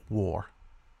 quote, war.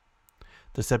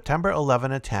 The September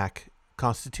 11 attack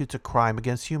constitutes a crime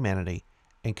against humanity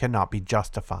and cannot be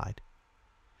justified.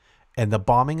 And the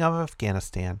bombing of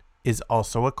Afghanistan is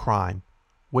also a crime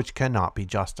which cannot be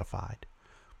justified.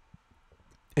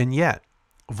 And yet,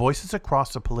 voices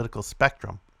across the political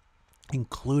spectrum,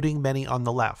 including many on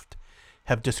the left,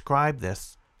 have described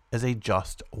this as a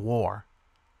just war.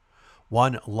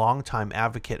 One longtime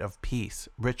advocate of peace,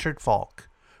 Richard Falk,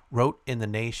 wrote in The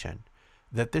Nation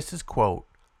that this is, quote,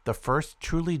 the first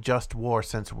truly just war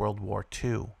since World War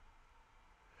II.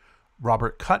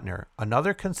 Robert Kuttner,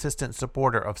 another consistent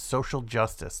supporter of social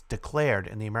justice, declared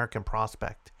in the American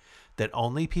Prospect that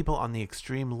only people on the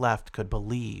extreme left could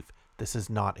believe this is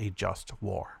not a just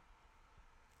war.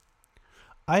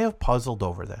 I have puzzled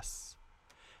over this.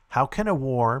 How can a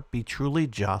war be truly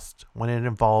just when it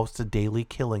involves the daily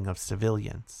killing of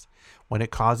civilians, when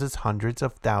it causes hundreds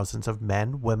of thousands of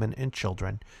men, women, and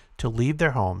children to leave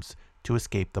their homes to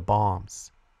escape the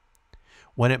bombs,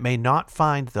 when it may not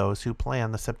find those who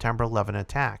plan the September 11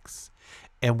 attacks,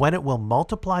 and when it will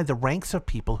multiply the ranks of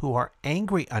people who are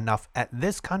angry enough at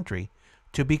this country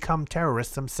to become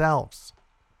terrorists themselves?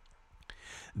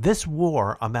 This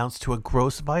war amounts to a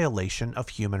gross violation of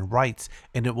human rights,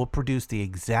 and it will produce the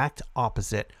exact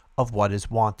opposite of what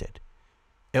is wanted.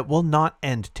 It will not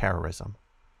end terrorism.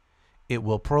 It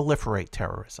will proliferate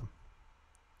terrorism.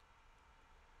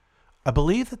 I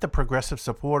believe that the progressive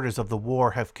supporters of the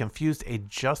war have confused a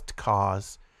just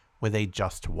cause with a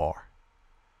just war.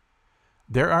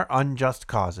 There are unjust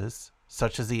causes,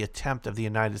 such as the attempt of the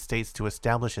United States to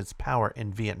establish its power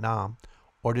in Vietnam,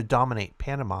 or to dominate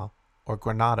Panama or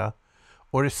Grenada,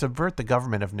 or to subvert the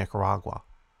government of Nicaragua.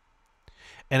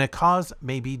 And a cause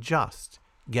may be just,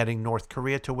 getting North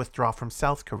Korea to withdraw from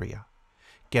South Korea,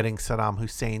 getting Saddam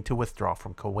Hussein to withdraw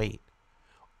from Kuwait,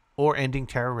 or ending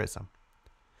terrorism.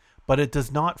 But it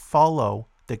does not follow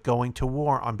that going to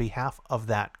war on behalf of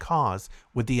that cause,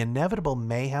 with the inevitable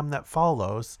mayhem that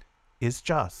follows, is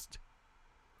just.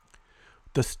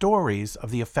 The stories of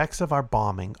the effects of our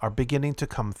bombing are beginning to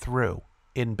come through,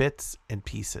 in bits and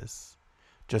pieces.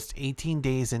 Just 18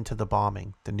 days into the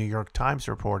bombing, the New York Times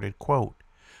reported, quote,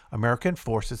 American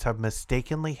forces have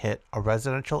mistakenly hit a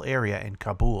residential area in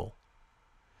Kabul.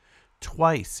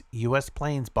 Twice, U.S.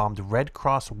 planes bombed Red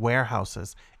Cross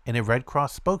warehouses, and a Red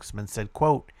Cross spokesman said,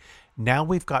 quote, now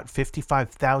we've got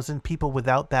 55,000 people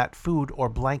without that food or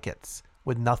blankets,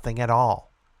 with nothing at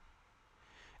all.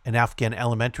 An Afghan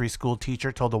elementary school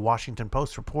teacher told a Washington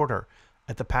Post reporter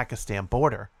at the Pakistan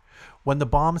border, when the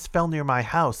bombs fell near my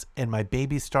house and my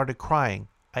baby started crying,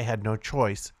 I had no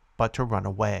choice but to run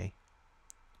away.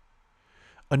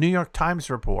 A New York Times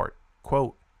report,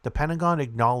 quote, the Pentagon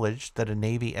acknowledged that a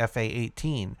Navy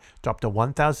FA-18 dropped a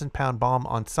 1,000-pound bomb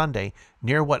on Sunday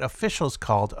near what officials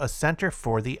called a center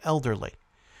for the elderly.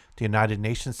 The United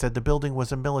Nations said the building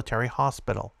was a military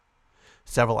hospital.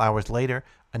 Several hours later,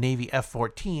 a Navy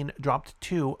F-14 dropped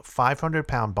two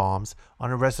 500-pound bombs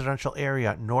on a residential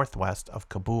area northwest of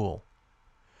Kabul.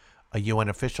 A UN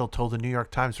official told a New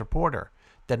York Times reporter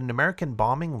that an American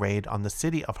bombing raid on the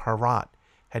city of Herat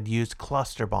had used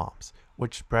cluster bombs,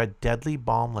 which spread deadly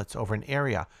bomblets over an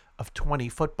area of 20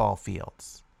 football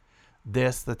fields.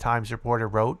 This, the Times reporter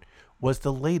wrote, was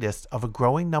the latest of a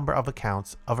growing number of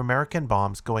accounts of American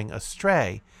bombs going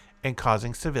astray and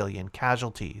causing civilian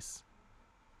casualties.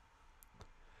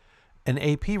 An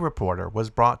AP reporter was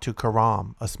brought to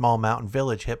Karam, a small mountain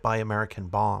village hit by American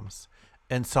bombs,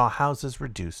 and saw houses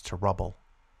reduced to rubble.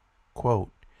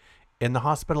 Quote, in the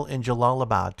hospital in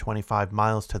Jalalabad, 25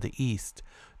 miles to the east,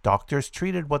 doctors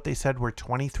treated what they said were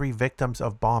 23 victims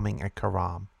of bombing at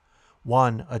Karam.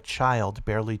 One, a child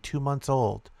barely 2 months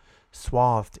old,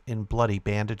 swathed in bloody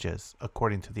bandages,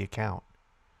 according to the account.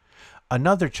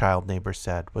 Another child, neighbor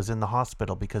said, was in the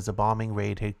hospital because the bombing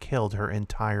raid had killed her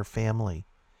entire family.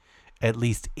 At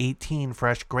least 18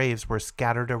 fresh graves were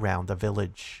scattered around the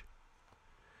village.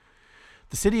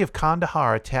 The city of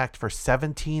Kandahar, attacked for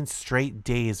 17 straight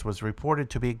days, was reported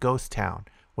to be a ghost town,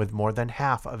 with more than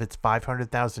half of its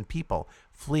 500,000 people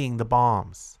fleeing the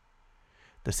bombs.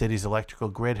 The city's electrical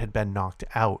grid had been knocked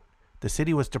out. The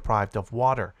city was deprived of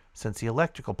water since the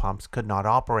electrical pumps could not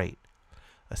operate.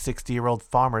 A 60-year-old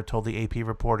farmer told the AP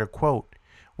reporter, quote,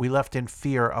 "We left in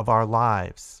fear of our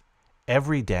lives.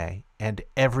 Every day and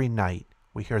every night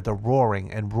we hear the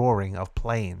roaring and roaring of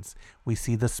planes. We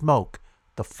see the smoke,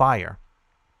 the fire.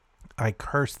 I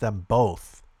curse them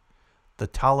both, the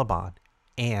Taliban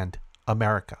and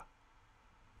America."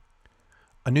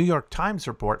 A New York Times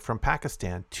report from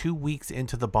Pakistan 2 weeks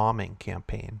into the bombing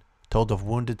campaign told of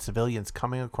wounded civilians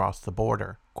coming across the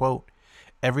border. Quote,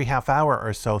 "Every half hour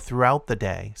or so throughout the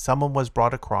day, someone was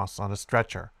brought across on a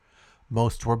stretcher.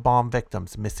 Most were bomb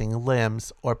victims, missing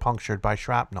limbs or punctured by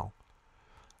shrapnel.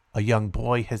 A young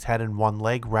boy, his head and one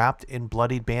leg wrapped in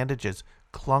bloodied bandages,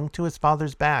 clung to his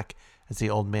father's back as the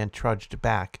old man trudged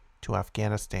back to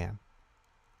Afghanistan."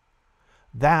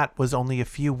 That was only a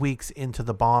few weeks into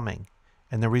the bombing,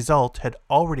 and the result had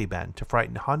already been to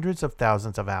frighten hundreds of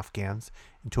thousands of Afghans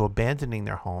into abandoning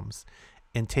their homes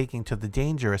and taking to the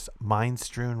dangerous,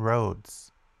 mine-strewn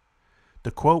roads.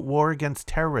 The, quote, "war against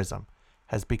terrorism"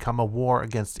 has become a war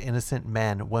against innocent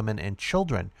men, women, and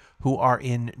children who are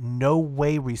in no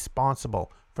way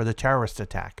responsible for the terrorist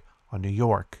attack on New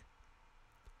York.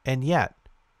 And yet,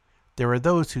 there are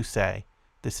those who say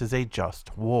this is a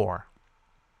just war.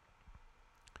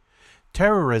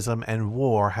 Terrorism and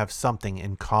war have something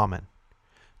in common.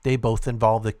 They both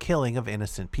involve the killing of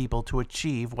innocent people to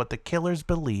achieve what the killers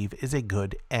believe is a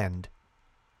good end.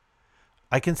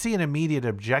 I can see an immediate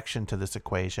objection to this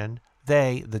equation.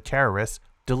 They, the terrorists,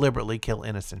 deliberately kill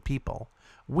innocent people.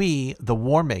 We, the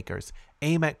war makers,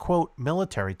 aim at, quote,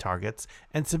 "military targets,"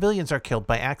 and civilians are killed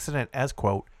by accident as,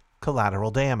 quote,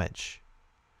 "collateral damage."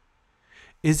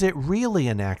 Is it really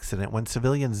an accident when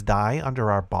civilians die under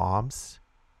our bombs?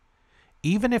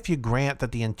 Even if you grant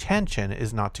that the intention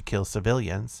is not to kill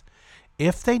civilians,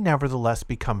 if they nevertheless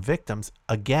become victims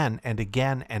again and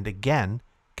again and again,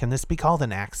 can this be called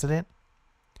an accident?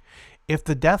 If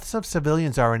the deaths of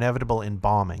civilians are inevitable in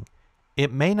bombing,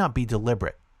 it may not be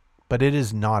deliberate, but it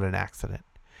is not an accident,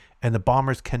 and the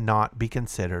bombers cannot be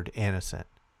considered innocent.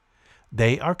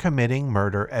 They are committing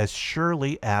murder as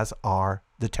surely as are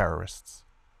the terrorists.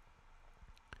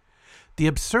 The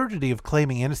absurdity of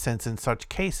claiming innocence in such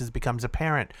cases becomes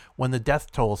apparent when the death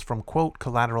tolls from, quote,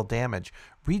 "collateral damage"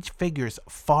 reach figures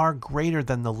far greater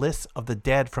than the lists of the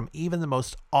dead from even the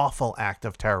most awful act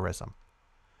of terrorism.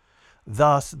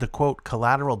 Thus, the, quote,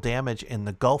 "collateral damage" in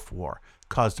the Gulf War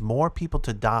caused more people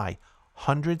to die,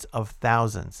 hundreds of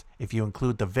thousands if you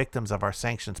include the victims of our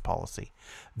sanctions policy,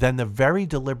 than the very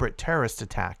deliberate terrorist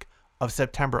attack of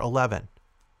September 11.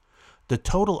 The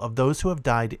total of those who have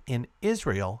died in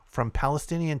Israel from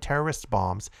Palestinian terrorist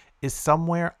bombs is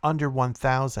somewhere under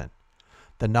 1,000.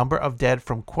 The number of dead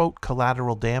from, quote,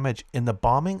 "collateral damage" in the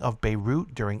bombing of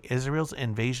Beirut during Israel's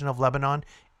invasion of Lebanon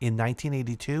in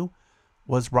 1982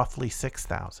 was roughly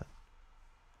 6,000.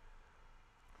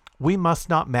 We must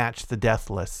not match the death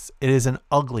lists. It is an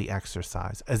ugly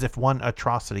exercise, as if one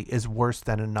atrocity is worse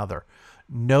than another.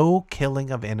 No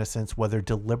killing of innocents, whether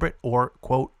deliberate or,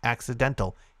 quote,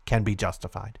 "accidental," can be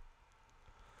justified.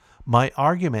 My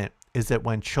argument is that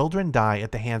when children die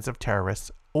at the hands of terrorists,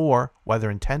 or,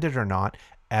 whether intended or not,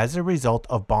 as a result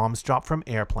of bombs dropped from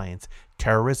airplanes,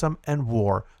 terrorism and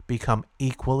war become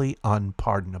equally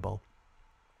unpardonable.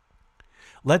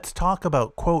 Let's talk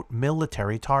about, quote,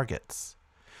 "military targets."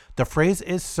 The phrase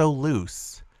is so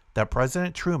loose that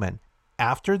President Truman,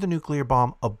 after the nuclear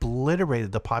bomb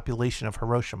obliterated the population of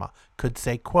Hiroshima, could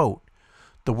say, quote,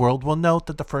 "The world will note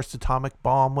that the first atomic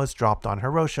bomb was dropped on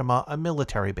Hiroshima, a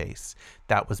military base.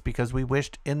 That was because we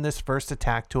wished in this first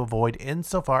attack to avoid,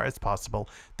 insofar as possible,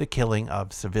 the killing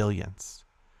of civilians."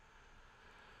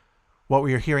 What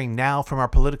we are hearing now from our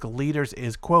political leaders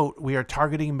is, quote, "We are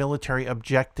targeting military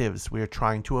objectives. We are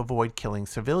trying to avoid killing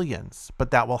civilians,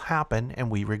 but that will happen and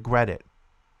we regret it."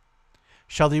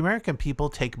 Shall the American people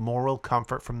take moral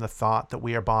comfort from the thought that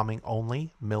we are bombing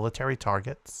only military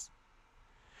targets?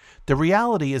 The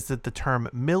reality is that the term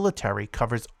military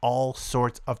covers all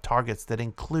sorts of targets that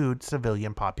include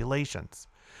civilian populations.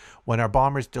 When our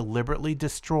bombers deliberately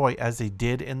destroy, as they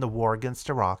did in the war against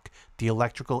Iraq, the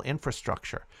electrical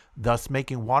infrastructure, thus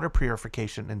making water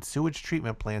purification and sewage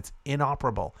treatment plants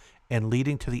inoperable and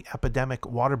leading to the epidemic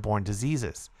waterborne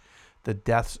diseases, the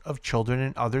deaths of children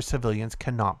and other civilians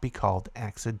cannot be called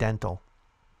accidental.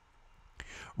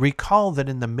 Recall that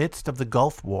in the midst of the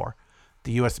Gulf War,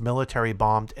 the U.S. military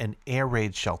bombed an air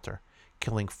raid shelter,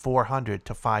 killing 400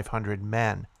 to 500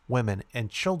 men, women, and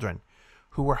children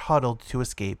who were huddled to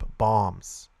escape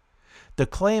bombs. The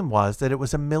claim was that it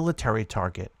was a military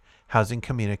target, housing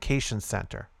communications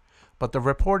center. but the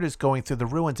reporters going through the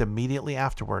ruins immediately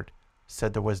afterward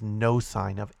said there was no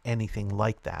sign of anything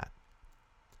like that.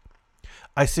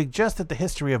 I suggest that the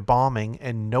history of bombing,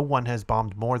 and no one has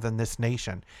bombed more than this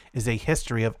nation, is a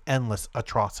history of endless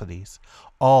atrocities,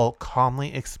 all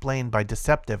calmly explained by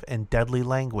deceptive and deadly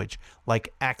language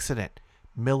like accident,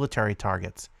 military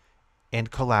targets, and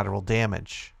collateral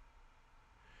damage.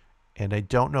 And I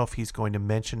don't know if he's going to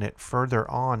mention it further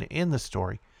on in the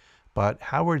story, but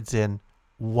Howard Zinn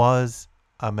was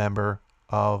a member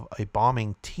of a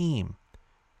bombing team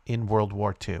in World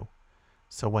War II.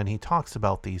 So when he talks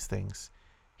about these things,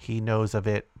 he knows of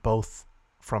it both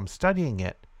from studying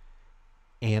it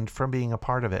and from being a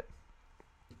part of it.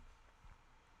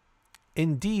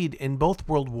 Indeed, in both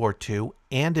World War II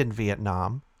and in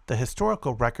Vietnam, the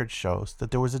historical record shows that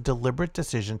there was a deliberate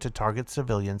decision to target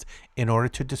civilians in order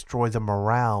to destroy the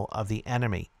morale of the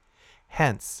enemy.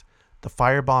 Hence, the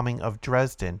firebombing of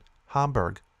Dresden,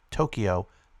 Hamburg, Tokyo,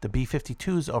 the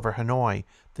B-52s over Hanoi,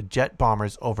 the jet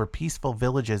bombers over peaceful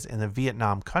villages in the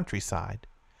Vietnam countryside.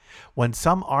 When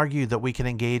some argue that we can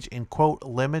engage in, quote,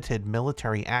 limited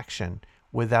military action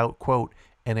without, quote,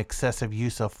 an excessive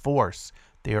use of force,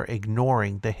 they are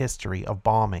ignoring the history of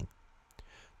bombing.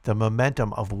 The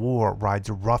momentum of war rides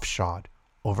roughshod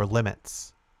over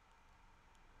limits.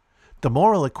 The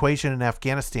moral equation in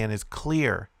Afghanistan is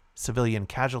clear. Civilian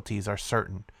casualties are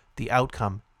certain. The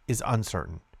outcome is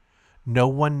uncertain. No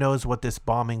one knows what this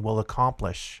bombing will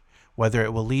accomplish, whether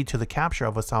it will lead to the capture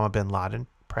of Osama bin Laden,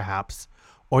 perhaps,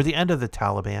 or the end of the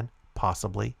Taliban,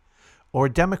 possibly, or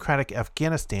a democratic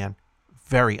Afghanistan,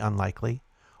 very unlikely,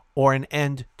 or an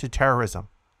end to terrorism,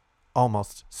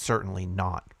 almost certainly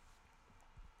not.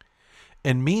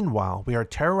 And meanwhile, we are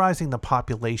terrorizing the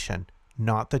population,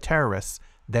 not the terrorists.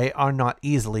 They are not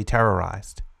easily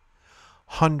terrorized.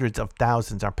 Hundreds of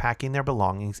thousands are packing their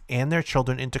belongings and their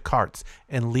children into carts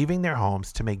and leaving their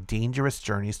homes to make dangerous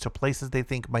journeys to places they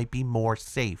think might be more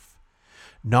safe.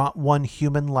 Not one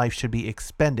human life should be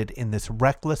expended in this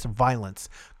reckless violence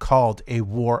called a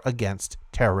war against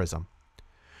terrorism.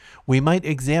 We might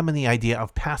examine the idea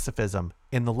of pacifism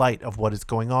in the light of what is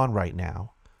going on right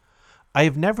now. I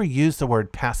have never used the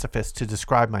word pacifist to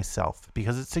describe myself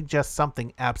because it suggests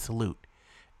something absolute,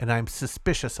 and I am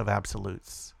suspicious of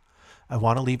absolutes. I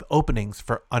want to leave openings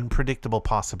for unpredictable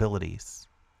possibilities.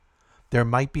 There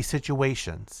might be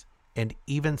situations, and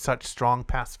even such strong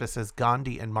pacifists as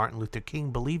Gandhi and Martin Luther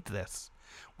King believed this,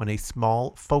 when a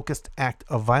small, focused act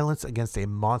of violence against a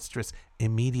monstrous,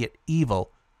 immediate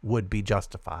evil would be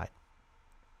justified.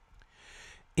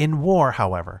 In war,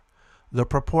 however, the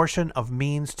proportion of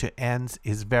means to ends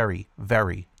is very,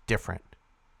 very different.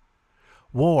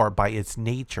 War, by its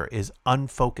nature, is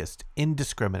unfocused,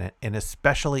 indiscriminate, and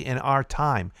especially in our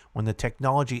time, when the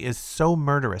technology is so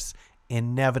murderous,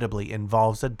 inevitably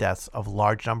involves the deaths of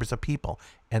large numbers of people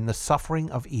and the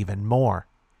suffering of even more.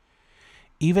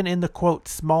 Even in the, quote,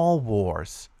 small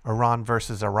wars, Iran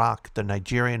versus Iraq, the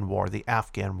Nigerian war, the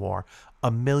Afghan war,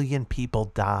 1 million people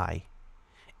die.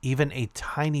 Even a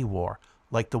tiny war,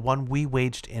 like the one we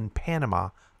waged in Panama,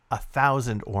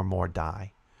 1,000 or more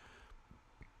die.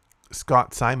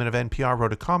 Scott Simon of NPR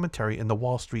wrote a commentary in the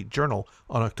Wall Street Journal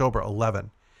on October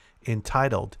 11,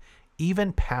 entitled,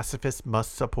 "Even Pacifists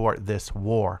Must Support This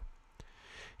War."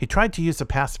 He tried to use the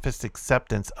pacifist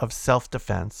acceptance of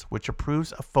self-defense, which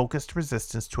approves a focused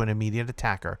resistance to an immediate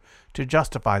attacker, to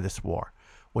justify this war,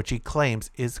 which he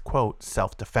claims is, quote,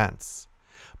 self-defense.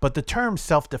 But the term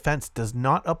self-defense does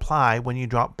not apply when you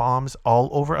drop bombs all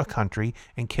over a country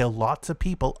and kill lots of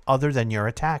people other than your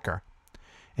attacker.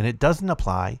 And it doesn't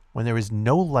apply when there is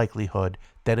no likelihood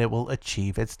that it will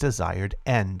achieve its desired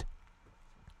end.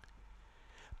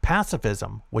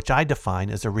 Pacifism, which I define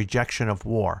as a rejection of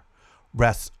war,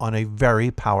 rests on a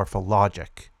very powerful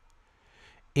logic.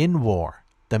 In war,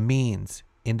 the means,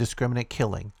 indiscriminate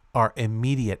killing, are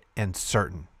immediate and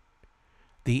certain.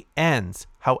 The ends,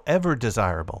 however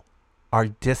desirable, are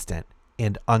distant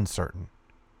and uncertain.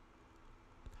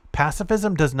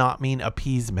 Pacifism does not mean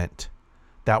appeasement.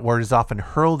 That word is often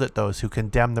hurled at those who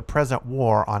condemn the present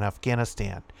war on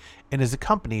Afghanistan and is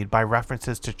accompanied by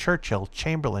references to Churchill,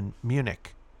 Chamberlain,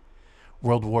 Munich.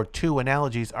 World War II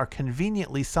analogies are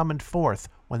conveniently summoned forth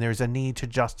when there is a need to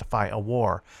justify a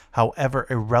war, however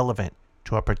irrelevant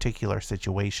to a particular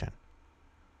situation.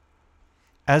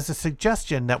 As a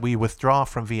suggestion that we withdraw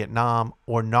from Vietnam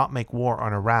or not make war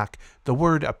on Iraq, the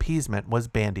word appeasement was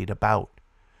bandied about.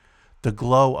 The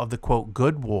glow of the, quote,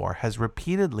 good war has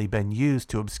repeatedly been used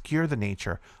to obscure the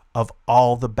nature of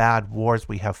all the bad wars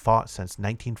we have fought since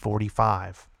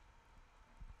 1945.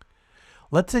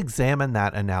 Let's examine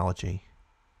that analogy.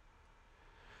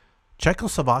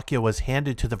 Czechoslovakia was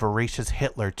handed to the voracious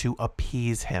Hitler to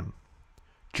appease him.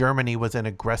 Germany was an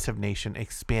aggressive nation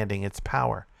expanding its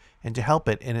power, and to help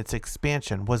it in its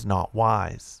expansion was not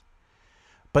wise.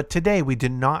 But today we do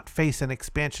not face an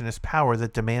expansionist power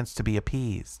that demands to be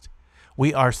appeased.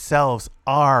 We ourselves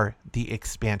are the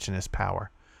expansionist power.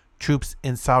 Troops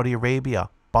in Saudi Arabia,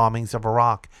 bombings of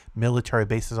Iraq, military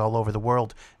bases all over the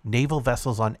world, naval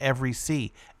vessels on every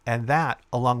sea, and that,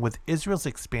 along with Israel's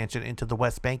expansion into the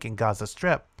West Bank and Gaza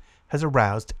Strip, has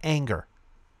aroused anger.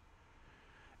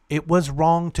 It was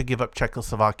wrong to give up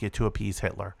Czechoslovakia to appease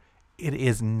Hitler. It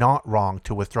is not wrong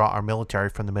to withdraw our military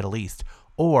from the Middle East,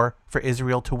 or for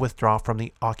Israel to withdraw from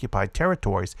the occupied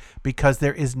territories because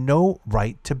there is no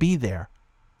right to be there.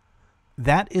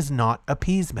 That is not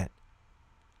appeasement.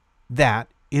 That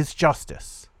is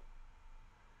justice.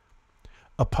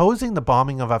 Opposing the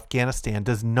bombing of Afghanistan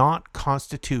does not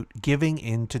constitute giving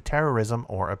in to terrorism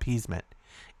or appeasement.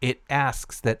 It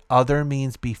asks that other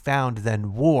means be found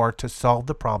than war to solve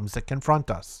the problems that confront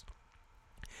us.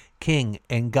 King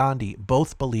and Gandhi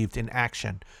both believed in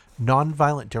action,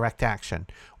 nonviolent direct action,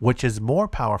 which is more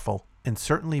powerful and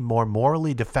certainly more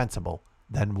morally defensible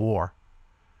than war.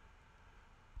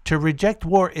 To reject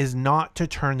war is not to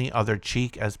turn the other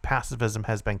cheek as pacifism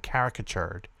has been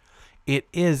caricatured. It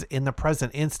is, in the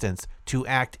present instance, to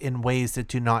act in ways that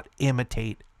do not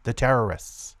imitate the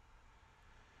terrorists.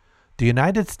 The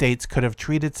United States could have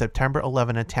treated September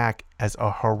 11 attack as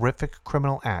a horrific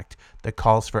criminal act that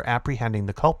calls for apprehending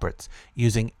the culprits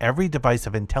using every device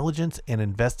of intelligence and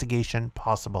investigation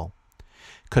possible.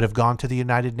 Could have gone to the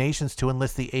United Nations to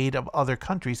enlist the aid of other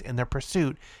countries in their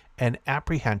pursuit and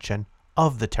apprehension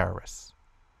of the terrorists.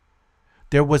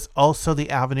 There was also the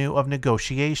avenue of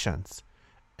negotiations.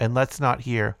 And let's not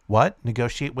hear, what?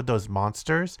 Negotiate with those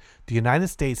monsters? The United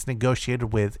States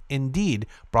negotiated with, indeed,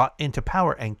 brought into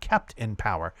power and kept in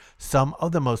power some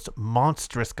of the most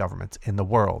monstrous governments in the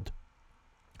world.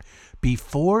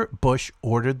 Before Bush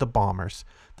ordered the bombers,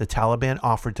 the Taliban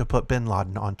offered to put bin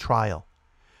Laden on trial.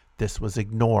 This was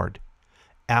ignored.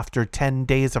 After 10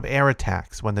 days of air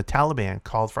attacks, when the Taliban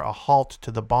called for a halt to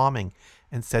the bombing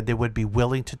and said they would be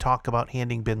willing to talk about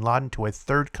handing bin Laden to a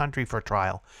third country for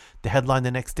trial, the headline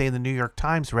the next day in the New York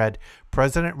Times read,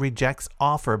 "President rejects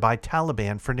offer by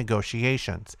Taliban for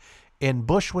negotiations." And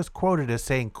Bush was quoted as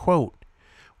saying, quote,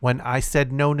 "When I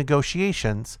said no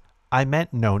negotiations, I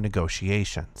meant no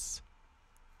negotiations."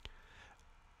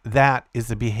 That is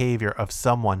the behavior of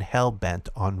someone hell-bent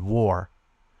on war.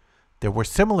 There were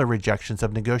similar rejections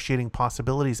of negotiating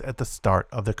possibilities at the start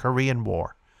of the Korean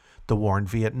War, the war in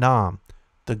Vietnam,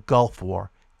 the Gulf War,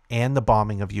 and the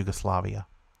bombing of Yugoslavia.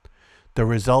 The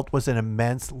result was an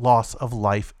immense loss of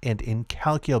life and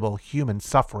incalculable human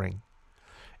suffering.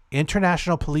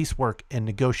 International police work and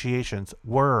negotiations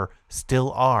were,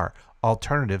 still are,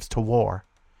 alternatives to war.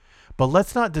 But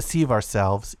let's not deceive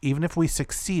ourselves. Even if we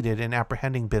succeeded in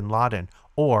apprehending bin Laden,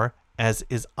 or, as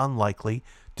is unlikely,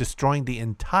 destroying the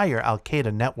entire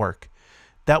Al-Qaeda network,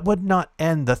 that would not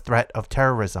end the threat of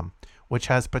terrorism, which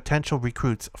has potential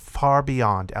recruits far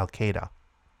beyond Al-Qaeda.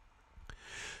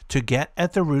 To get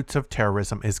at the roots of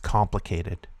terrorism is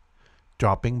complicated.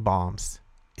 Dropping bombs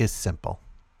is simple.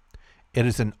 It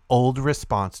is an old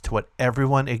response to what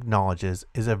everyone acknowledges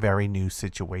is a very new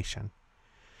situation.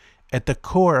 At the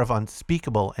core of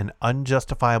unspeakable and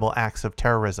unjustifiable acts of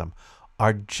terrorism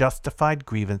are justified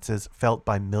grievances felt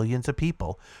by millions of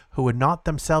people who would not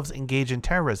themselves engage in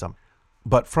terrorism,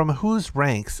 but from whose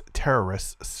ranks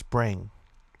terrorists spring.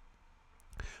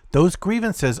 Those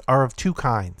grievances are of two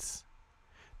kinds: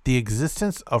 the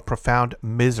existence of profound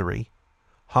misery,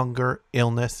 hunger,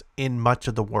 illness in much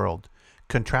of the world,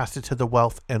 contrasted to the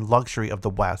wealth and luxury of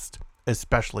the West,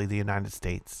 especially the United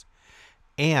States,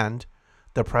 and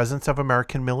the presence of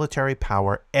American military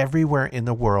power everywhere in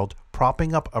the world,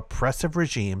 propping up oppressive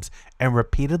regimes and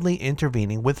repeatedly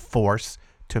intervening with force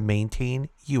to maintain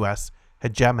U.S.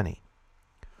 hegemony.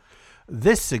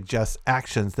 This suggests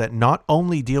actions that not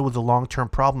only deal with the long-term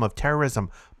problem of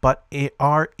terrorism, but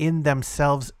are in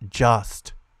themselves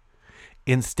just.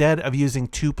 Instead of using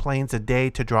 2 planes a day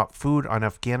to drop food on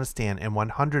Afghanistan and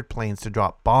 100 planes to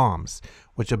drop bombs,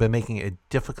 which have been making it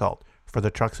difficult for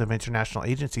the trucks of international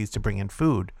agencies to bring in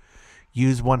food,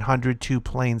 use 102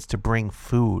 planes to bring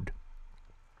food.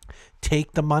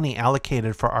 Take the money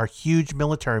allocated for our huge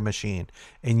military machine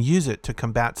and use it to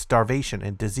combat starvation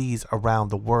and disease around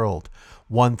the world.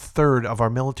 1/3 of our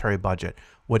military budget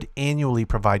would annually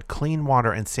provide clean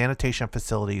water and sanitation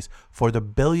facilities for the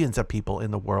billions of people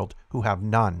in the world who have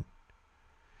none.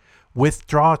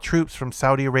 Withdraw troops from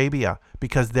Saudi Arabia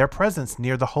because their presence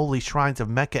near the holy shrines of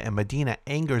Mecca and Medina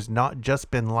angers not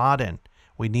just bin Laden,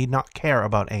 We need not care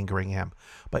about angering him,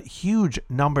 but huge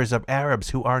numbers of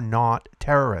Arabs who are not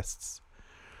terrorists.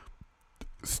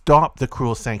 Stop the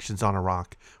cruel sanctions on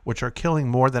Iraq, which are killing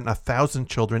more than 1,000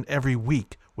 children every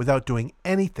week without doing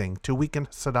anything to weaken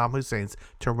Saddam Hussein's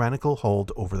tyrannical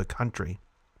hold over the country.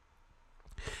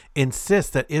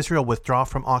 Insist that Israel withdraw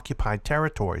from occupied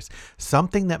territories,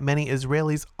 something that many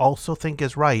Israelis also think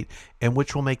is right and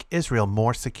which will make Israel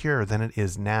more secure than it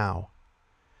is now.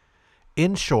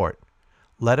 In short,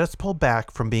 let us pull back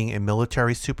from being a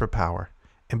military superpower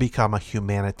and become a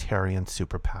humanitarian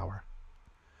superpower.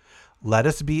 Let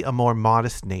us be a more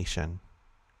modest nation.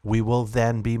 We will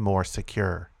then be more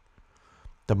secure.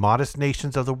 The modest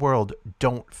nations of the world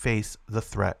don't face the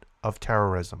threat of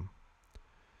terrorism.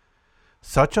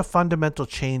 Such a fundamental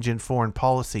change in foreign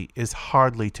policy is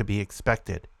hardly to be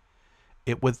expected.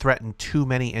 It would threaten too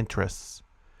many interests: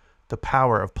 the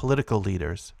power of political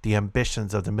leaders, the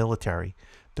ambitions of the military,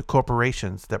 the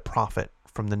corporations that profit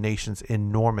from the nation's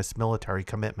enormous military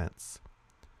commitments.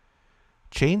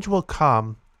 Change will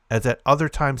come, as at other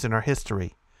times in our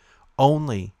history,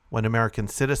 only when American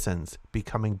citizens,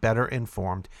 becoming better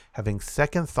informed, having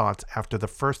second thoughts after the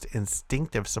first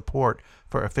instinctive support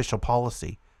for official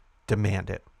policy, demand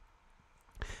it.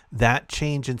 That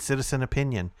change in citizen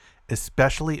opinion,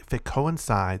 especially if it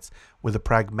coincides with a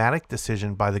pragmatic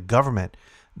decision by the government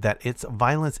that its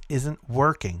violence isn't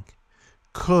working,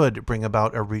 could bring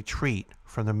about a retreat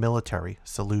from the military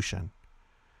solution.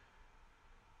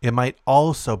 It might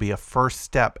also be a first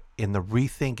step in the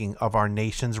rethinking of our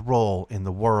nation's role in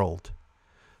the world.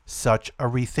 Such a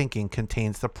rethinking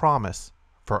contains the promise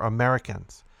for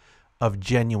Americans of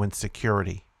genuine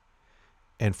security,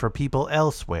 and for people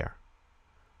elsewhere,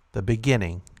 the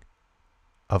beginning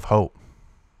of hope.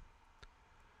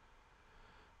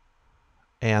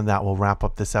 And that will wrap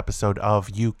up this episode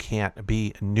of You Can't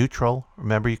Be Neutral.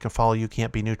 Remember, you can follow You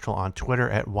Can't Be Neutral on Twitter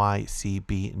at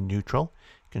YCBNeutral.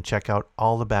 You can check out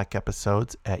all the back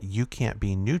episodes at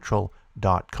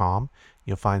youcan'tbeneutral.com.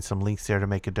 You'll find some links there to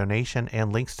make a donation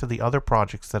and links to the other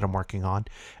projects that I'm working on.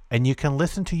 And you can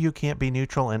listen to You Can't Be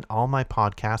Neutral and all my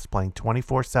podcasts playing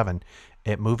 24/7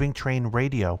 at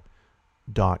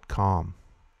movingtrainradio.com.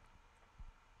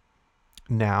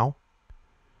 Now,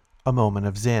 a moment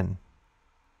of Zen.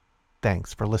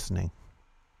 Thanks for listening.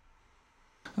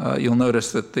 You'll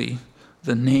notice that the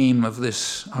name of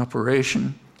this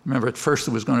operation, remember at first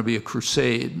it was going to be a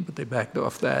crusade, but they backed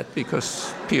off that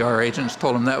because PR agents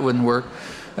told them that wouldn't work.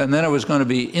 And then it was going to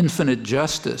be infinite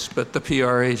justice, but the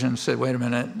PR agents said, wait a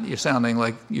minute, you're sounding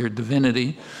like you're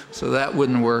divinity, so that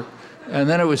wouldn't work. And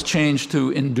then it was changed to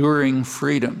enduring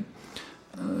freedom.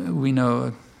 We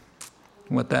know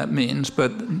what that means,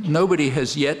 but nobody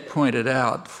has yet pointed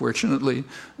out, fortunately,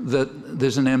 that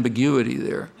there's an ambiguity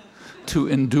there. To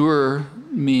endure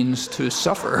means to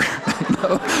suffer.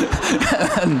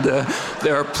 And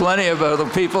there are plenty of other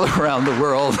people around the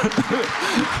world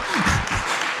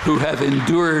who have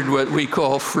endured what we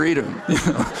call freedom.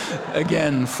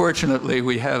 Again, fortunately,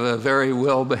 we have a very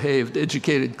well-behaved,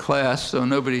 educated class, so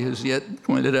nobody has yet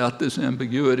pointed out this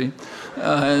ambiguity.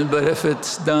 But if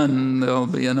it's done, there'll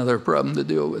be another problem to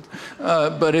deal with.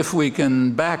 But if we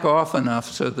can back off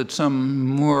enough so that some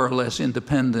more or less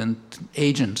independent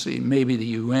agency, maybe the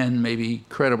UN, maybe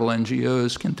credible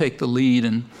NGOs, can take the lead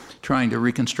in trying to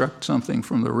reconstruct something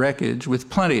from the wreckage with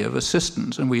plenty of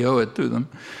assistance, and we owe it to them,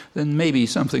 then maybe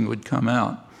something would come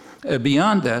out.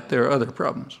 Beyond that, there are other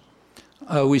problems.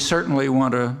 We certainly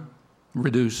want to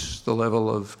reduce the level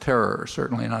of terror,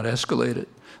 certainly not escalate it.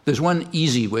 There's one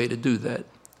easy way to do that,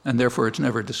 and therefore it's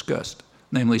never discussed,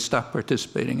 namely stop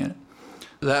participating in it.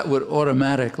 That would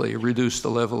automatically reduce the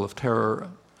level of terror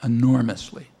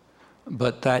enormously,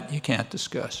 but that you can't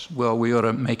discuss. Well, we ought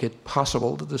to make it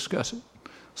possible to discuss it.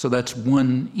 So that's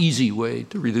one easy way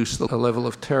to reduce the level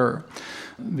of terror.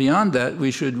 Beyond that,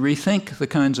 we should rethink the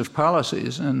kinds of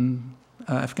policies, and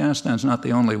Afghanistan's not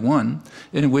the only one,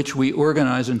 in which we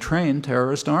organize and train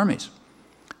terrorist armies.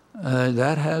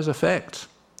 That has effects.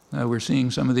 We're seeing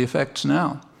some of the effects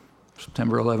now.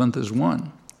 September 11th is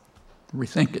one.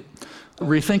 Rethink it.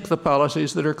 Rethink the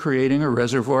policies that are creating a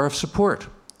reservoir of support.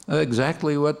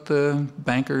 Exactly what the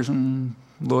bankers and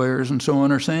lawyers and so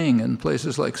on are saying in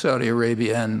places like Saudi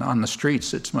Arabia, and on the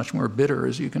streets it's much more bitter,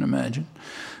 as you can imagine.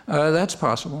 That's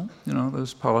possible.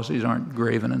 Those policies aren't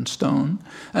graven in stone.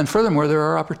 And furthermore, there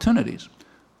are opportunities.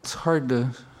 It's hard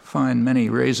to find many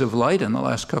rays of light in the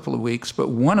last couple of weeks, but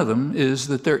one of them is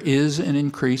that there is an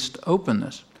increased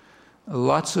openness.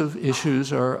 Lots of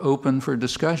issues are open for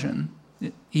discussion,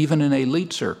 even in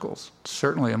elite circles,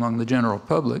 certainly among the general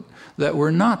public, that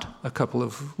were not a couple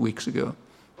of weeks ago.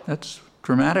 That's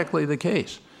dramatically the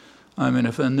case. I mean,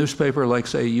 if a newspaper like,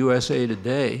 say, USA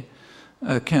Today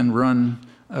can run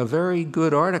a very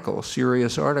good article,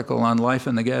 serious article on life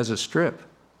in the Gaza Strip,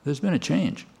 there's been a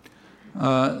change.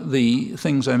 The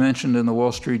things I mentioned in the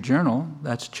Wall Street Journal,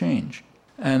 that's change.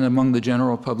 And among the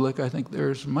general public, I think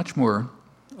there's much more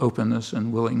openness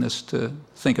and willingness to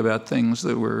think about things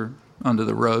that were under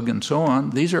the rug and so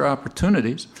on. These are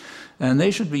opportunities, and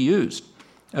they should be used,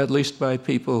 at least by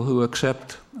people who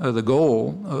accept the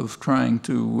goal of trying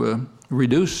to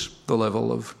reduce the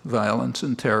level of violence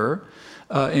and terror,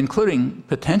 including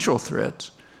potential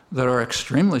threats that are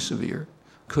extremely severe,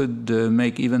 could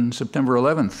make even September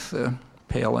 11th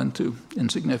pale into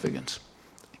insignificance.